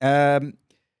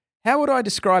 How would I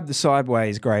describe the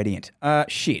sideways gradient?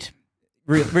 Shit.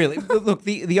 Really. Look,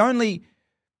 the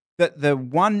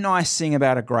one nice thing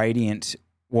about a gradient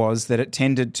was that it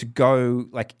tended to go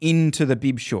like into the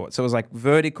bib short. So it was like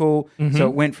vertical. Mm-hmm. So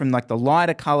it went from like the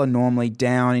lighter color normally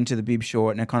down into the bib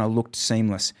short, and it kind of looked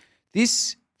seamless.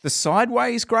 The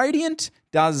sideways gradient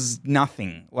does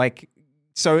nothing. Like,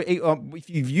 so if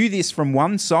you view this from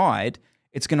one side,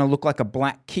 it's going to look like a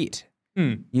black kit.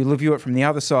 You view it from the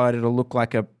other side, it'll look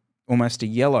like almost a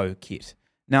yellow kit.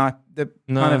 Kind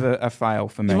of a fail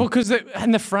for me. Well, because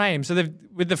and the frame. So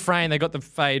with the frame, they got the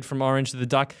fade from orange to the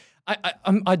dark.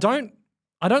 I don't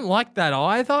like that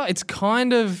either. It's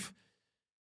kind of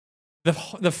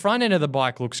the front end of the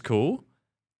bike looks cool,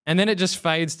 and then it just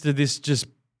fades to this just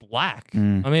black. I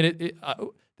mean,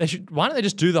 why don't they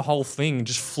just do the whole thing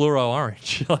just fluoro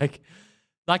orange, like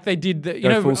they did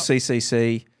full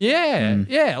CCC.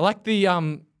 Yeah, like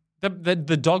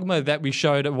the Dogma that we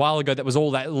showed a while ago that was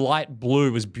all that light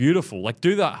blue was beautiful. Like,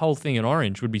 do that whole thing in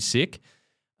orange would be sick.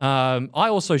 I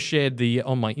also shared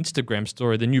on my Instagram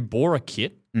story the new Bora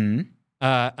kit, and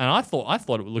I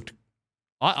thought it looked.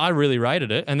 I really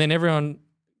rated it, and then everyone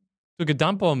took a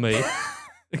dump on me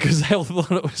because they all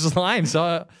thought it was lame.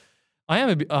 So I am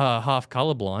a bit half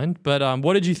colorblind. But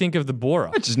what did you think of the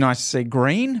Bora? It's just nice to see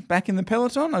green back in the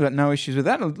peloton. I got no issues with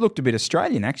that. It looked a bit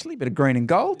Australian actually, bit of green and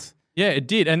gold. Yeah, it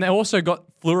did. And they also got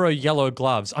fluoro yellow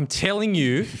gloves. I'm telling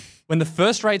you, when the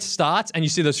first race starts and you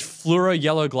see those fluoro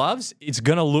yellow gloves, it's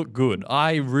going to look good.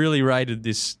 I really rated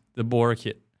the Bora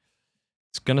kit.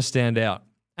 It's going to stand out.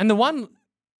 And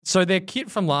so their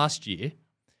kit from last year,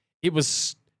 it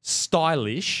was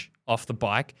stylish off the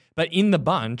bike, but in the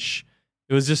bunch,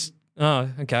 it was just, oh,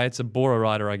 okay, it's a Bora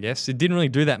rider, I guess. It didn't really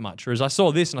do that much. Whereas I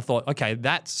saw this and I thought, okay,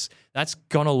 that's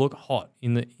going to look hot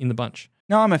in the bunch.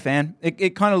 No, I'm a fan.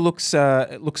 It kind of looks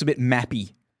a bit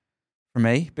mappy for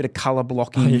me. Bit of color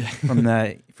blocking from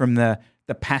the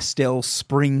pastel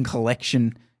spring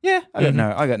collection. Yeah, I got no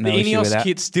issue with that. The Ineos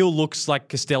kit still looks like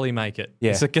Castelli make it.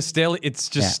 Yeah. So Castelli, it's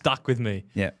just stuck with me.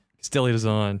 Yeah. Castelli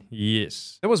design,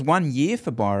 yes. There was 1 year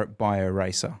for Bio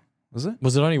Racer, was it?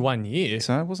 Was it only 1 year?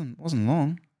 So it wasn't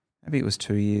long. Maybe it was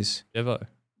 2 years. Devo.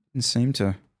 Didn't seem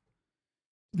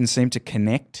to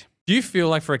connect. Do you feel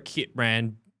like for a kit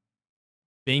brand,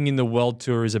 being in the World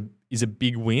Tour is a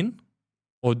big win,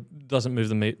 or doesn't move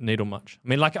the needle much? I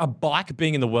mean, like a bike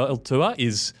being in the World Tour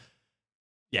is,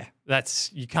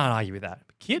 you can't argue with that.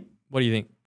 But kit, what do you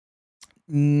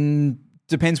think?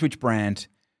 Depends which brand.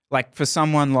 Like for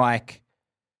someone like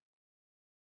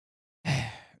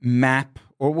MAP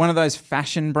or one of those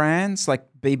fashion brands like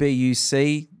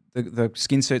BBUC, the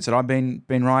skin suits that I've been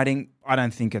riding, I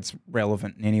don't think it's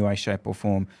relevant in any way, shape or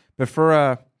form. But for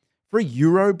a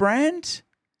Euro brand,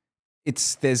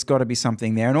 there's got to be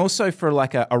something there. And also for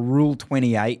like a Rule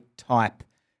 28 type,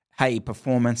 hey,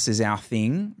 performance is our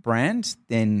thing brand,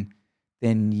 then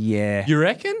yeah. You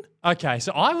reckon? Okay,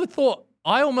 so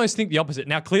I almost think the opposite.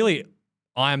 Now, clearly,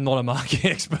 I am not a market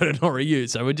expert nor are you,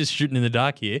 so we're just shooting in the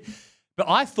dark here. But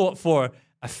I thought for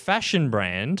a fashion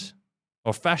brand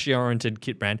or fashion-oriented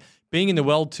kit brand, being in the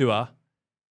World Tour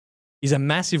is a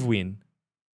massive win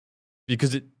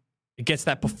because it gets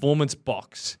that performance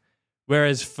box.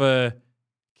 Whereas for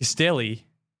Castelli,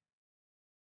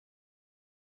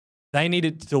 they need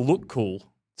it to look cool.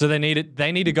 So they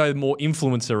need to go more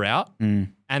influencer route.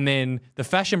 And then the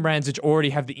fashion brands which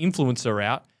already have the influencer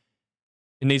route,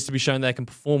 it needs to be shown they can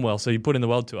perform well. So you put in the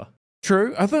World Tour.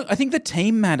 True. I think the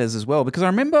team matters as well because I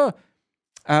remember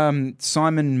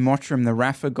Simon Mottram, the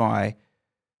Rafa guy,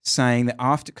 saying that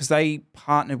because they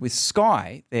partnered with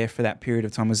Sky there for that period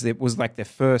of time, was like their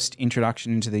first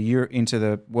introduction into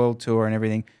the World Tour and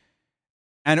everything,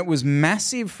 and it was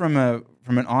massive from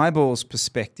an eyeballs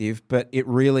perspective, but it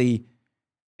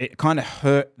kind of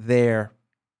hurt their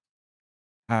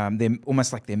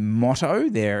almost like their motto,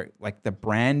 their like the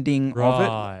branding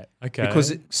of it, okay,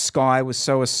 because Sky was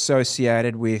so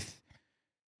associated with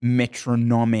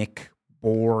metronomic,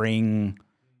 boring,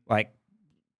 like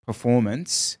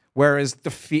performance, whereas the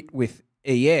fit with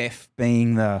EF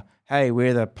being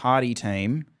we're the party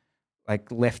team,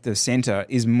 like left of center,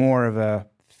 is more of a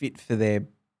fit for their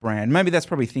brand. Maybe that's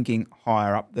probably thinking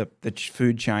higher up the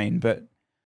food chain, but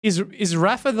is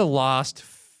Rafa the last,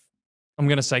 I'm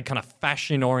going to say, kind of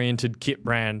fashion-oriented kit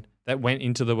brand that went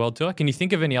into the World Tour? Can you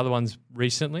think of any other ones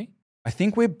recently? I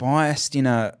think we're biased in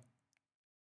a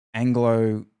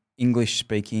Anglo English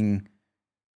speaking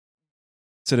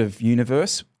sort of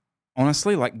universe.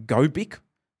 Honestly, like Gobic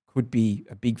could be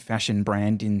a big fashion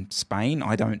brand in Spain.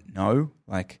 I don't know.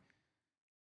 Like,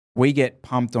 we get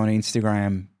pumped on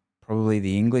Instagram, probably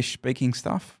the English speaking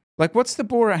stuff. Like, what's the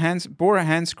Bora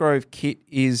Hansgrove kit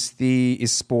is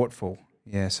Sportful.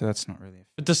 Yeah, so that's not really.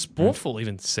 But does Sportful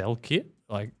even sell kit?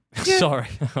 Like, yeah. Sorry.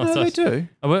 No, they do.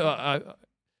 If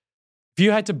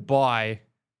you had to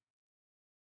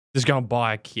just go and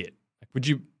buy a kit, like, would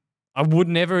you? I would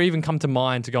never even come to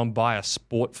mind to go and buy a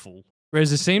Sportful.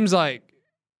 Whereas it seems like,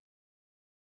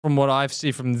 from what I've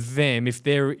seen from them, if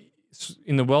they're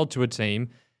in the World Tour team,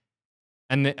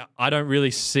 and I don't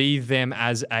really see them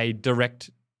as a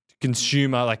direct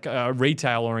consumer, like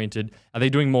retail oriented, are they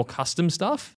doing more custom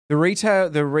stuff? The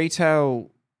retail.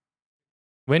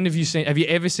 When have you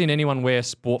ever seen anyone wear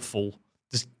Sportful,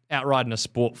 just outright in a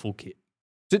Sportful kit?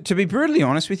 To be brutally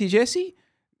honest with you, Jesse,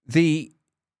 the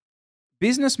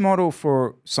business model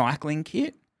for cycling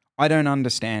kit, I don't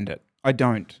understand it. I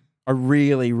don't. I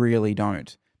really, really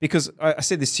don't. Because I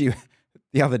said this to you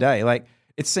the other day, like,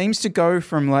 it seems to go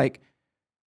from like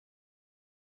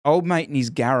old mate in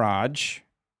his garage,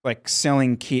 like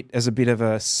selling kit as a bit of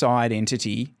a side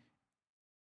entity,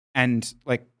 and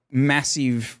like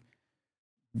massive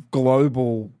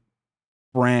global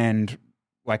brand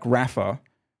like Rafa,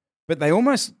 but they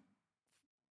almost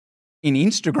in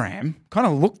Instagram kind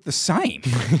of look the same.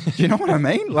 Do you know what I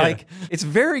mean? Like, it's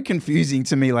very confusing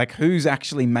to me, like, who's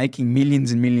actually making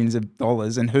millions and millions of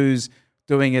dollars and who's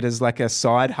doing it as like a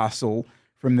side hustle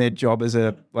from their job as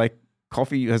a like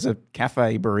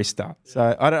cafe barista.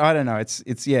 So I don't know.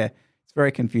 It's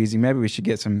very confusing. Maybe we should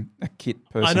get a kit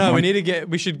person. I know on.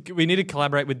 we need to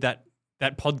collaborate with that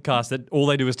podcast that all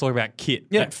they do is talk about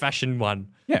kit, that fashion one.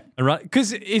 Yeah. And right,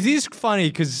 because it is funny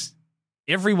because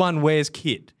everyone wears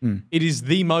kit. It is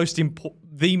the most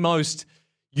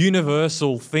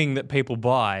universal thing that people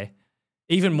buy,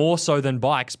 even more so than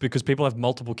bikes, because people have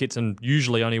multiple kits and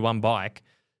usually only one bike.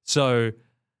 So,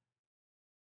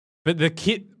 but the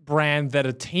kit brand that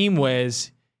a team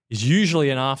wears is usually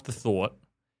an afterthought,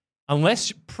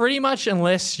 unless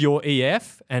you're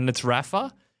EF and it's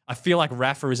Rafa. I feel like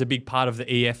Rafa is a big part of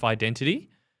the EF identity.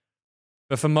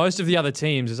 But for most of the other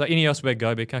teams, it's like Ineos wear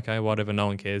Gobic, okay, whatever, no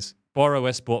one cares. Bora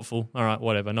wear Sportful, all right,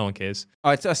 whatever, no one cares.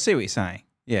 I see what you're saying,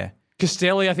 yeah.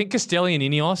 I think Castelli and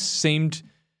Ineos seemed,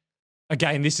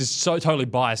 again, this is so totally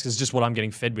biased because it's just what I'm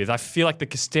getting fed with. I feel like the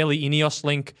Castelli-Ineos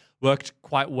link worked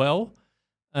quite well.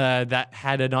 That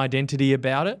had an identity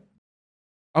about it.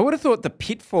 I would have thought the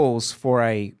pitfalls for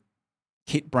a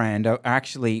kit brand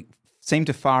actually seem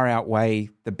to far outweigh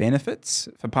the benefits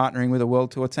for partnering with a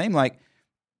World Tour team. Like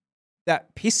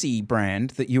that Pissy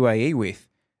brand that UAE with,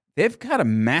 they've got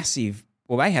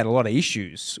they had a lot of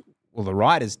issues, well, the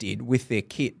riders did, with their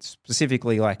kits,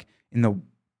 specifically like in the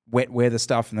wet weather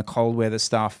stuff and the cold weather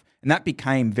stuff. And that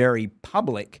became very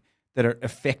public that it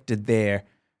affected their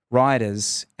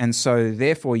riders. And so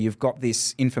therefore you've got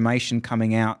this information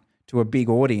coming out to a big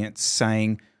audience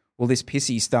saying, well, this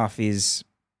Pissy stuff is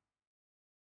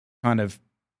kind of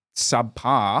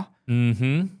subpar.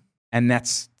 Mm-hmm. And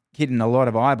that's hitting a lot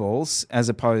of eyeballs as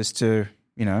opposed to,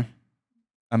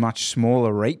 a much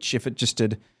smaller reach if it just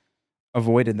had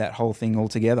avoided that whole thing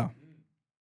altogether.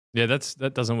 Yeah,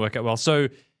 that doesn't work out well. So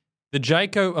the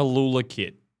Jayco Alula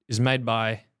kit is made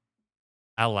by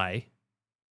LA.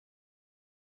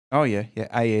 Oh, yeah.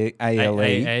 ALE.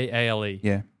 ALE.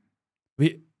 Yeah.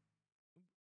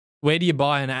 Where do you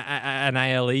buy an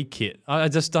ALE kit? I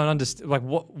just don't understand. Like,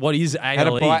 what is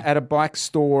ALE? At a bike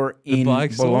store in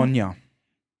Bologna.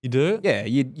 You do? Yeah,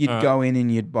 you'd go in and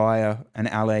you'd buy an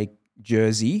LA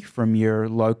jersey from your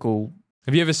local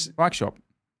bike shop.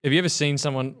 Have you ever seen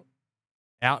someone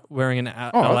out wearing an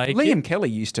LA kit? Liam Kelly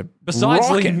used to besides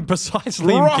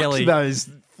Liam Kelly, those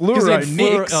fluoro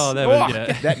nicks.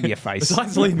 Get that in your face.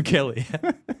 Besides Liam Kelly.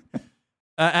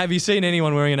 Have you seen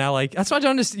anyone wearing an LA? That's why I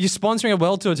don't understand. You're sponsoring a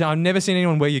World Tour team. I've never seen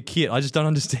anyone wear your kit. I just don't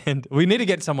understand. We need to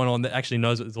get someone on that actually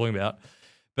knows what they're talking about.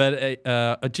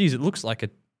 But, geez, it looks like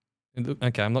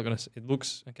okay, I'm not going to... It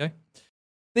looks... Okay.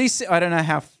 I don't know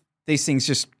how these things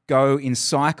just go in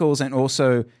cycles and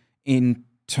also in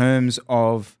terms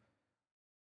of...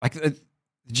 Like, the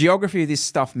geography of this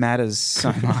stuff matters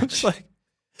so much.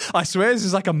 I swear this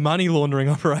is like a money laundering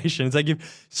operation. It's like you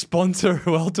sponsor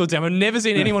a World Tour team. I've never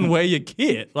seen anyone wear your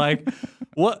kit. Like,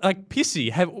 what? Like,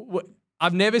 Pissy.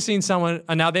 I've never seen someone...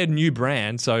 And now they're a new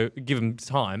brand, so give them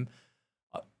time.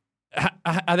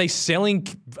 Are they selling?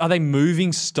 Are they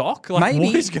moving stock? Like,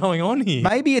 what is going on here?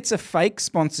 Maybe it's a fake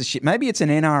sponsorship. Maybe it's an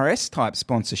NRS type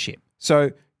sponsorship.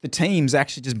 So the team's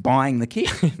actually just buying the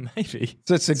kit. Maybe.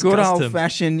 So it's a good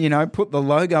old-fashioned, put the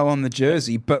logo on the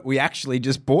jersey, but we actually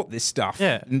just bought this stuff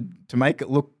to make it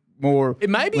look more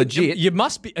legit. You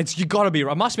must be. You got to be.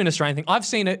 It must be an Australian thing. I've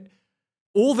seen it.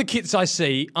 All the kits I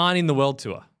see aren't in the World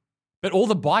Tour, but all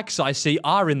the bikes I see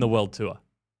are in the World Tour.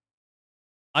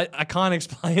 I can't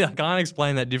explain. I can't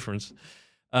explain that difference.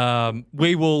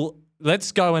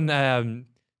 Let's go and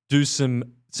do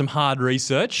some hard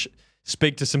research.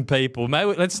 Speak to some people.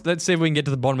 Maybe let's see if we can get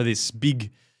to the bottom of this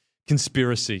big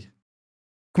conspiracy.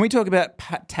 Can we talk about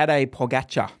Tadej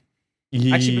Pogačar?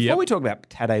 Actually, before we talk about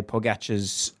Tadej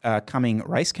Pogačar's coming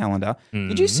race calendar,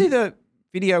 did you see the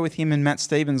video with him and Matt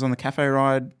Stevens on the Cafe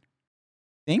Ride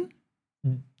thing?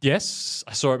 Yes,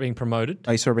 I saw it being promoted.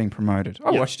 Oh, you saw it being promoted.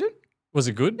 I watched it. Was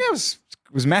it good? Yeah, it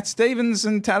was Matt Stevens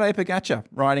and Tadej Pogačar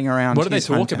riding around. What did they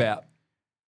talk about?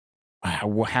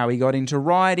 How he got into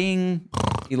riding.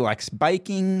 He likes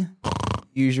baking.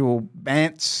 Usual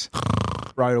bants.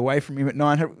 Rode away from him at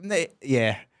 900.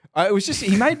 Yeah. It was just,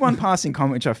 he made one passing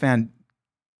comment, which I found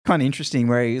kind of interesting,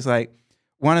 where he was like,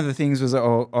 one of the things was,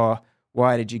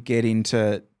 why did you get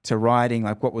into riding?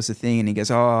 Like, what was the thing? And he goes,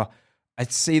 I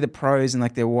see the pros in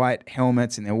like their white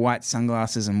helmets and their white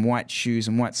sunglasses and white shoes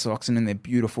and white socks and then their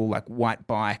beautiful like white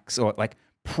bikes or like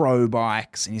pro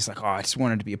bikes. And he's like, I just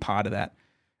wanted to be a part of that.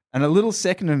 And a little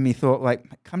second of me thought,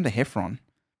 like, come to Heffron.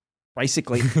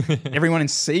 Basically, everyone in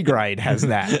C grade has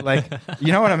that. Like,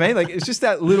 you know what I mean? Like, it's just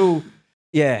that little,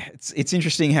 it's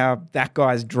interesting how that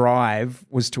guy's drive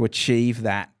was to achieve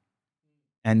that.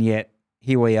 And yet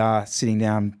here we are sitting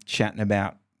down chatting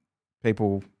about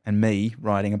people and me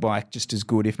riding a bike just as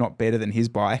good, if not better than his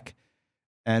bike.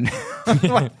 And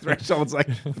my threshold's like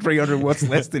 300 watts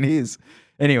less than his.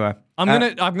 Anyway. I'm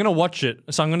gonna watch it.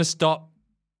 So I'm gonna stop.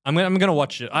 I'm gonna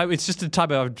watch it. It's just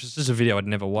a video I'd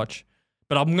never watch,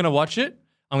 but I'm gonna watch it.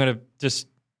 I'm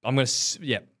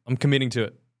committing to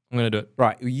it. I'm gonna do it.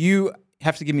 Right. You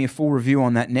have to give me a full review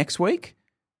on that next week,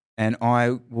 and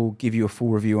I will give you a full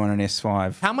review on an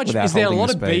S5. How much is there? A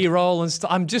lot of B-roll and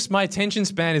stuff. My attention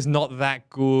span is not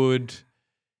that good.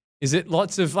 Is it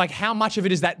lots of how much of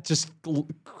it is that just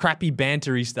crappy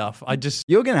bantery stuff?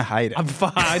 You're gonna hate it.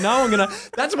 I know I'm gonna.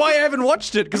 That's why I haven't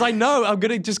watched it, because I know I'm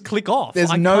gonna just click off.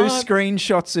 There's no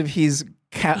screenshots of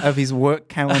his work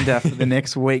calendar for the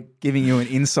next week, giving you an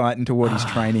insight into what his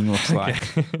training looks like.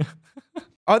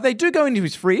 Oh, they do go into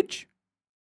his fridge.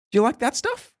 Do you like that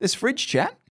stuff? There's fridge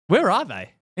chat. Where are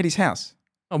they? At his house.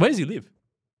 Oh, where does he live?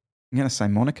 I'm gonna say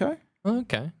Monaco.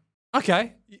 Okay.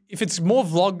 If it's more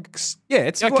vlogs,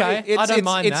 it's okay. I don't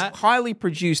mind that. It's highly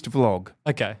produced vlog.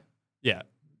 Okay, yeah.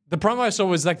 The promo I saw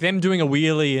was like them doing a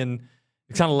wheelie and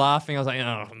kind of laughing. I was like,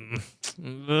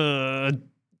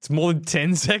 it's more than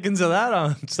 10 seconds of that.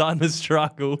 I'm starting to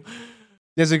struggle.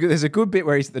 There's a good bit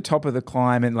where he's at the top of the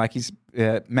climb and like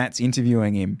Matt's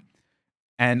interviewing him,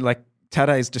 and like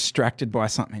Tadej's distracted by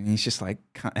something. And he's just like,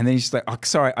 and then he's just like, oh,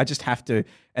 sorry, I just have to.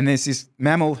 And there's this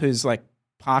mammal who's like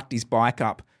parked his bike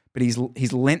up. But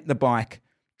he's lent the bike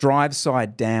drive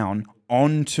side down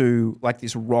onto like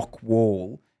this rock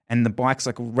wall, and the bike's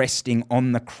like resting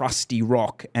on the crusty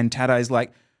rock. And Tadej's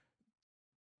like,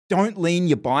 don't lean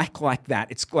your bike like that.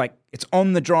 It's like it's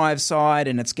on the drive side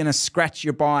and it's gonna scratch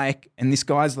your bike. And this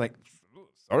guy's like,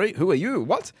 sorry, who are you?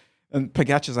 What? And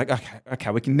Pogačar's like,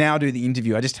 okay, we can now do the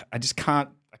interview. I can't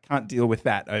deal with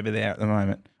that over there at the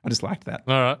moment. I just liked that.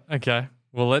 All right, okay.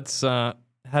 Well, let's. I'm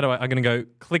gonna go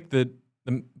click the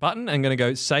button and going to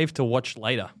go save to watch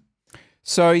later.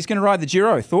 So he's going to ride the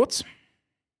Giro. Thoughts?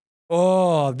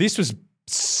 Oh, this was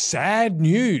sad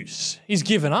news. He's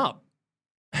given up.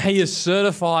 He has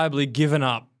certifiably given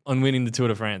up on winning the Tour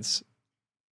de France.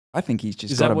 I think he's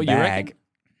just Is got that a what bag. You reckon?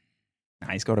 No,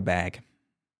 he's got a bag.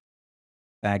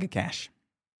 Bag of cash.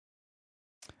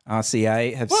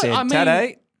 RCA have said,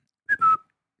 Tadej,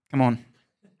 come on.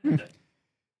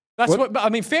 That's what I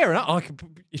mean. Fair enough.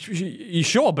 You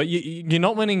sure? But you're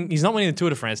not winning. He's not winning the Tour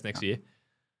de France next year.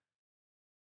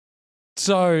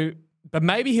 So, but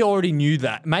maybe he already knew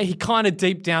that. Maybe he kind of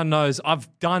deep down knows I've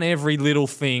done every little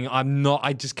thing.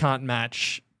 I just can't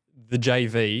match the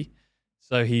JV.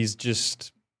 So he's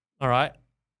just all right.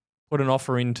 Put an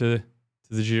offer into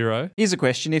the Giro. Here's a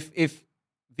question: If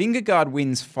Vingegaard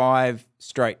wins 5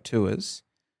 straight tours,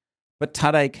 but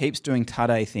Tadej keeps doing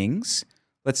Tadej things.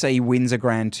 Let's say he wins a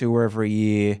Grand Tour every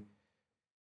year,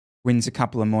 wins a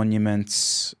couple of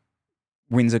monuments,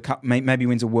 maybe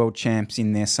wins a World Champs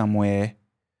in there somewhere.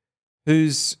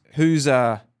 See,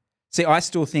 I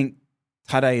still think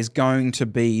Tadej is going to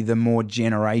be the more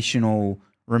generational,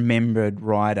 remembered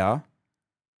rider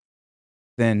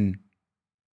than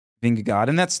Vingegaard,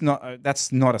 and that's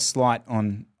not a slight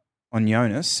on on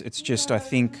Jonas. It's just I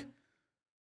think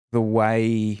the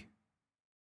way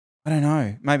I don't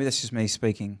know. Maybe that's just me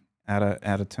speaking out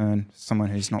of turn. Someone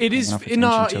who's not paying enough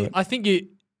attention to it. I think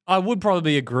I would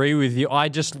probably agree with you. I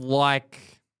just like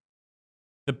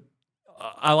the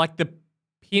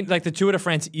Tour de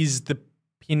France is the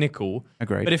pinnacle.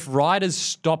 Agreed. But if riders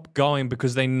stop going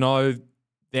because they know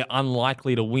they're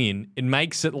unlikely to win, it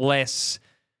makes it less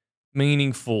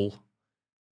meaningful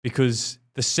because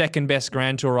the second best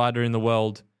Grand Tour rider in the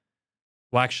world,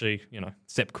 well, actually,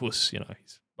 Sepp Kuss, he's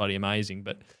bloody amazing,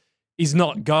 but he's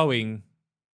not going.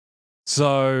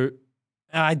 So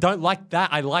I don't like that.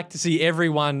 I like to see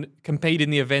everyone compete in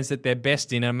the events that they're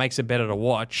best in, and it makes it better to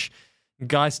watch.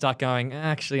 Guys start going,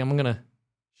 actually, I'm going to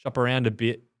shop around a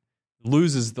bit.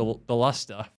 Loses the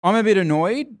luster. I'm a bit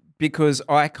annoyed because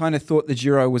I kind of thought the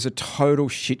Giro was a total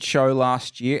shit show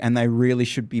last year, and they really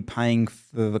should be paying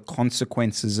for the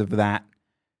consequences of that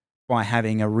by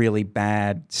having a really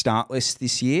bad start list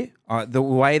this year. The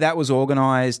way that was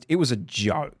organised, it was a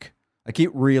joke. Like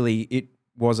it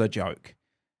was a joke.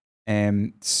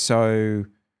 So,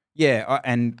 yeah,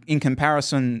 and in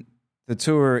comparison, the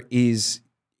Tour it's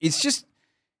just,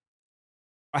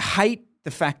 I hate the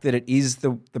fact that it is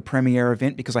the premier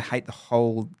event because I hate the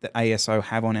hold that ASO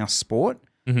have on our sport.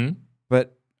 Mm-hmm.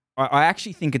 But I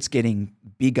actually think it's getting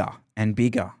bigger and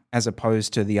bigger as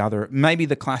opposed to the other. Maybe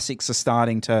the classics are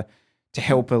starting to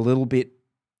help a little bit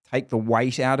take the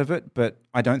weight out of it, but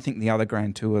I don't think the other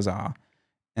Grand Tours are.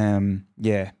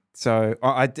 Yeah. So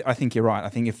I think you're right. I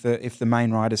think if the main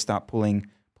riders start pulling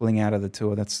out of the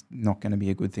Tour, that's not going to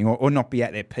be a good thing, or not be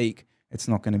at their peak. It's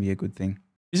not going to be a good thing.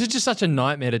 This is just such a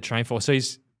nightmare to train for. So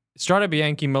he's Strade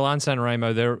Bianchi, Milan San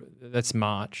Remo. That's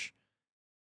March.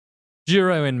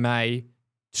 Giro in May,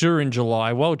 Tour in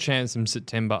July, World Champs in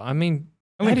September. I mean,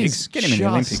 Olympics. Get him in the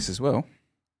Olympics as well.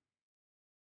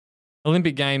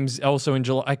 Olympic Games also in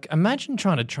July. Imagine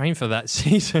trying to train for that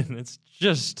season. It's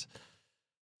just.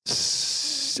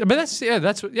 But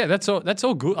that's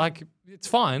all good. Like it's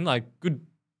fine. Like good,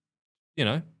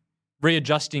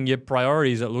 readjusting your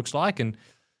priorities. It looks like and.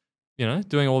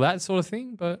 Doing all that sort of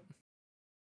thing, but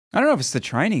I don't know if it's the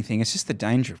training thing. It's just the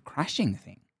danger of crashing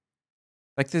thing.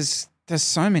 Like there's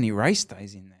so many race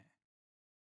days in there,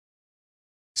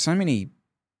 so many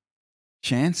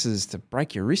chances to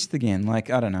break your wrist again.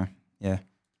 Like I don't know. Yeah,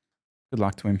 good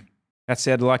luck to him. That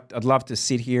said, I'd love to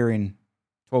sit here in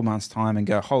 12 months' time and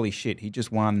go, holy shit, he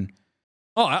just won.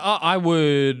 Oh, I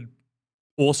would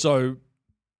also.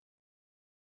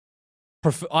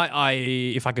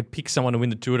 If I could pick someone to win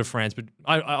the Tour de France, but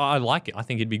I like it. I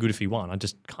think it'd be good if he won. I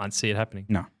just can't see it happening.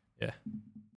 No. Yeah.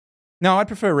 No, I'd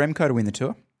prefer Remco to win the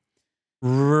Tour.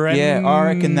 Yeah, I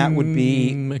reckon that would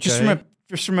be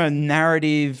just from a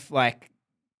narrative, like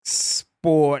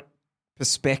sport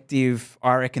perspective.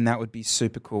 I reckon that would be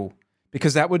super cool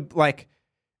because that would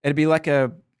it'd be like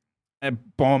a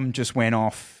bomb just went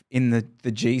off in the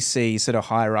GC sort of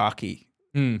hierarchy.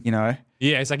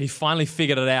 Yeah, it's like he finally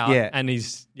figured it out. Yeah. And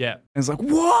he's, yeah. And it's like,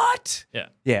 what? Yeah.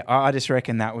 Yeah, I just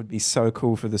reckon that would be so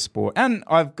cool for the sport. And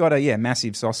I've got a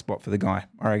massive soft spot for the guy.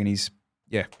 I reckon he's,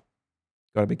 got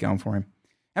a bit going for him.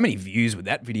 How many views would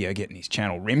that video get in his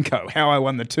channel? Remco, how I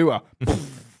won the Tour.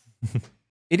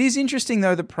 It is interesting,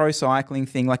 though, the pro cycling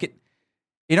thing. Like,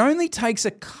 it only takes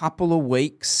a couple of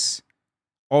weeks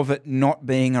of it not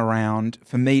being around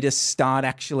for me to start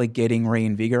actually getting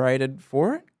reinvigorated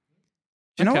for it.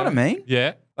 Do you know what I mean?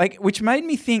 Yeah. Like, which made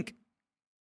me think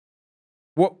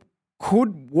what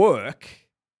could work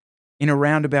in a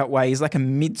roundabout way is like a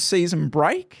mid-season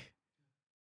break.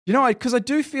 Because I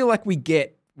do feel like we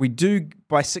do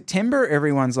by September,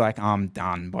 everyone's like, I'm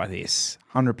done by this,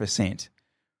 100%.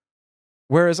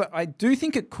 Whereas I do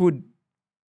think it could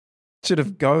sort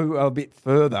of go a bit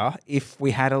further if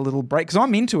we had a little break. Because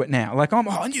I'm into it now. Like,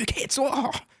 new kits,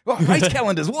 race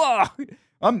calendars,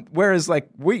 whereas like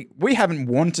we haven't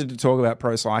wanted to talk about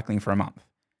pro cycling for a month,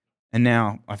 and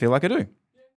now I feel like I do.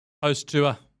 Post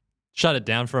tour, shut it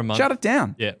down for a month. Shut it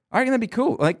down. Yeah, I reckon that'd be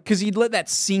cool. Like because you'd let that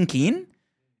sink in,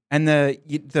 and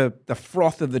the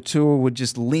froth of the tour would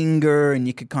just linger, and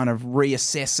you could kind of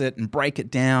reassess it and break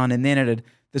it down, and then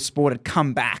the sport would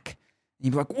come back, and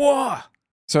you'd be like, whoa.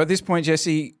 So at this point,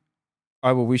 Jesse,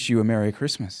 I will wish you a Merry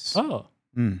Christmas. Oh,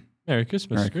 Merry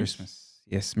Christmas. Merry Christmas.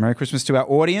 Yes, Merry Christmas to our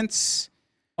audience.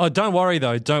 Oh, don't worry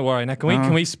though. Don't worry. Now,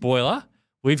 can we spoiler?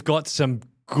 We've got some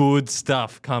good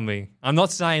stuff coming. I'm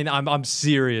not saying I'm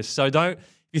serious. So if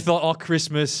you thought,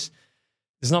 Christmas,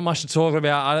 there's not much to talk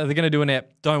about. They're going to do an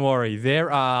app. Don't worry.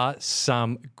 There are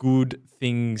some good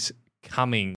things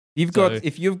coming.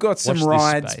 If you've got some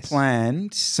rides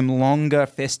planned, some longer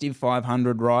festive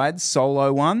 500 rides,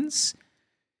 solo ones,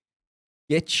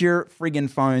 Get your friggin'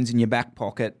 phones in your back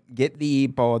pocket. Get the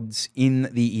earbuds in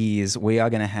the ears. We are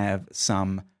going to have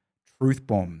some truth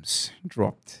bombs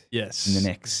dropped in the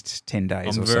next 10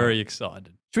 days I'm or so. very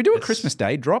excited. Should we do a Christmas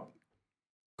Day drop?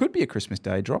 Could be a Christmas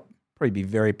Day drop. Probably be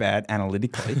very bad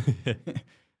analytically.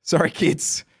 Sorry,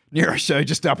 kids. NERO show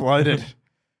just uploaded.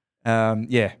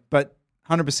 But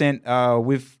 100%.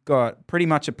 We've got pretty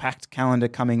much a packed calendar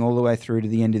coming all the way through to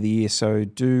the end of the year. So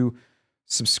do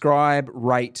subscribe,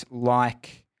 rate,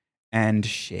 like, and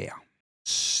share.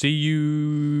 See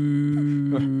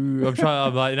you. I'm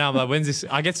like, when's this?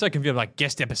 I get so confused. I'm like,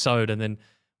 guest episode, and then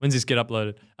when's this get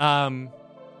uploaded?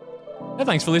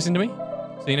 Thanks for listening to me.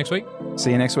 See you next week.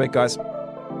 See you next week, guys.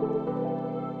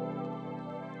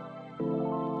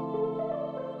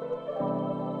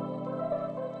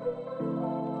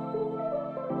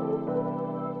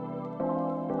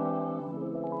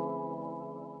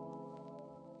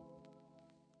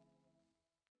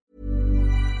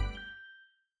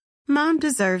 Mom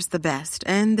deserves the best,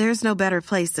 and there's no better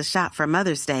place to shop for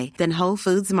Mother's Day than Whole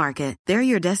Foods Market. They're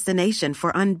your destination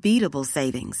for unbeatable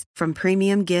savings, from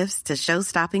premium gifts to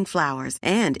show-stopping flowers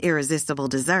and irresistible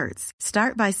desserts.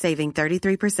 Start by saving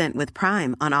 33% with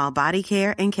Prime on all body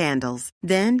care and candles.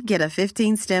 Then get a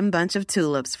 15-stem bunch of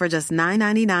tulips for just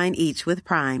 $9.99 each with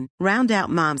Prime. Round out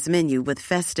Mom's menu with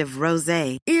festive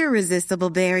rosé,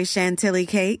 irresistible berry chantilly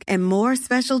cake, and more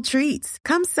special treats.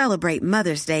 Come celebrate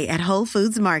Mother's Day at Whole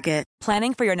Foods Market.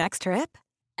 Planning for your next trip?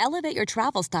 Elevate your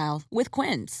travel style with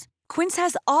Quince. Quince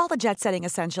has all the jet-setting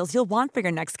essentials you'll want for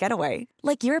your next getaway,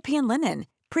 like European linen,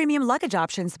 premium luggage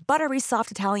options, buttery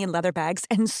soft Italian leather bags,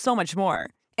 and so much more.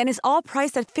 And is all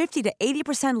priced at 50 to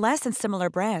 80% less than similar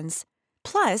brands.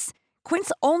 Plus,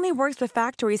 Quince only works with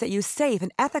factories that use safe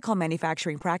and ethical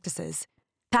manufacturing practices.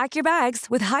 Pack your bags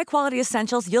with high-quality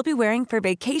essentials you'll be wearing for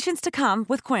vacations to come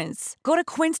with Quince. Go to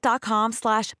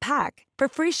quince.com/pack for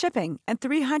free shipping and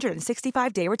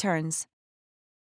 365-day returns.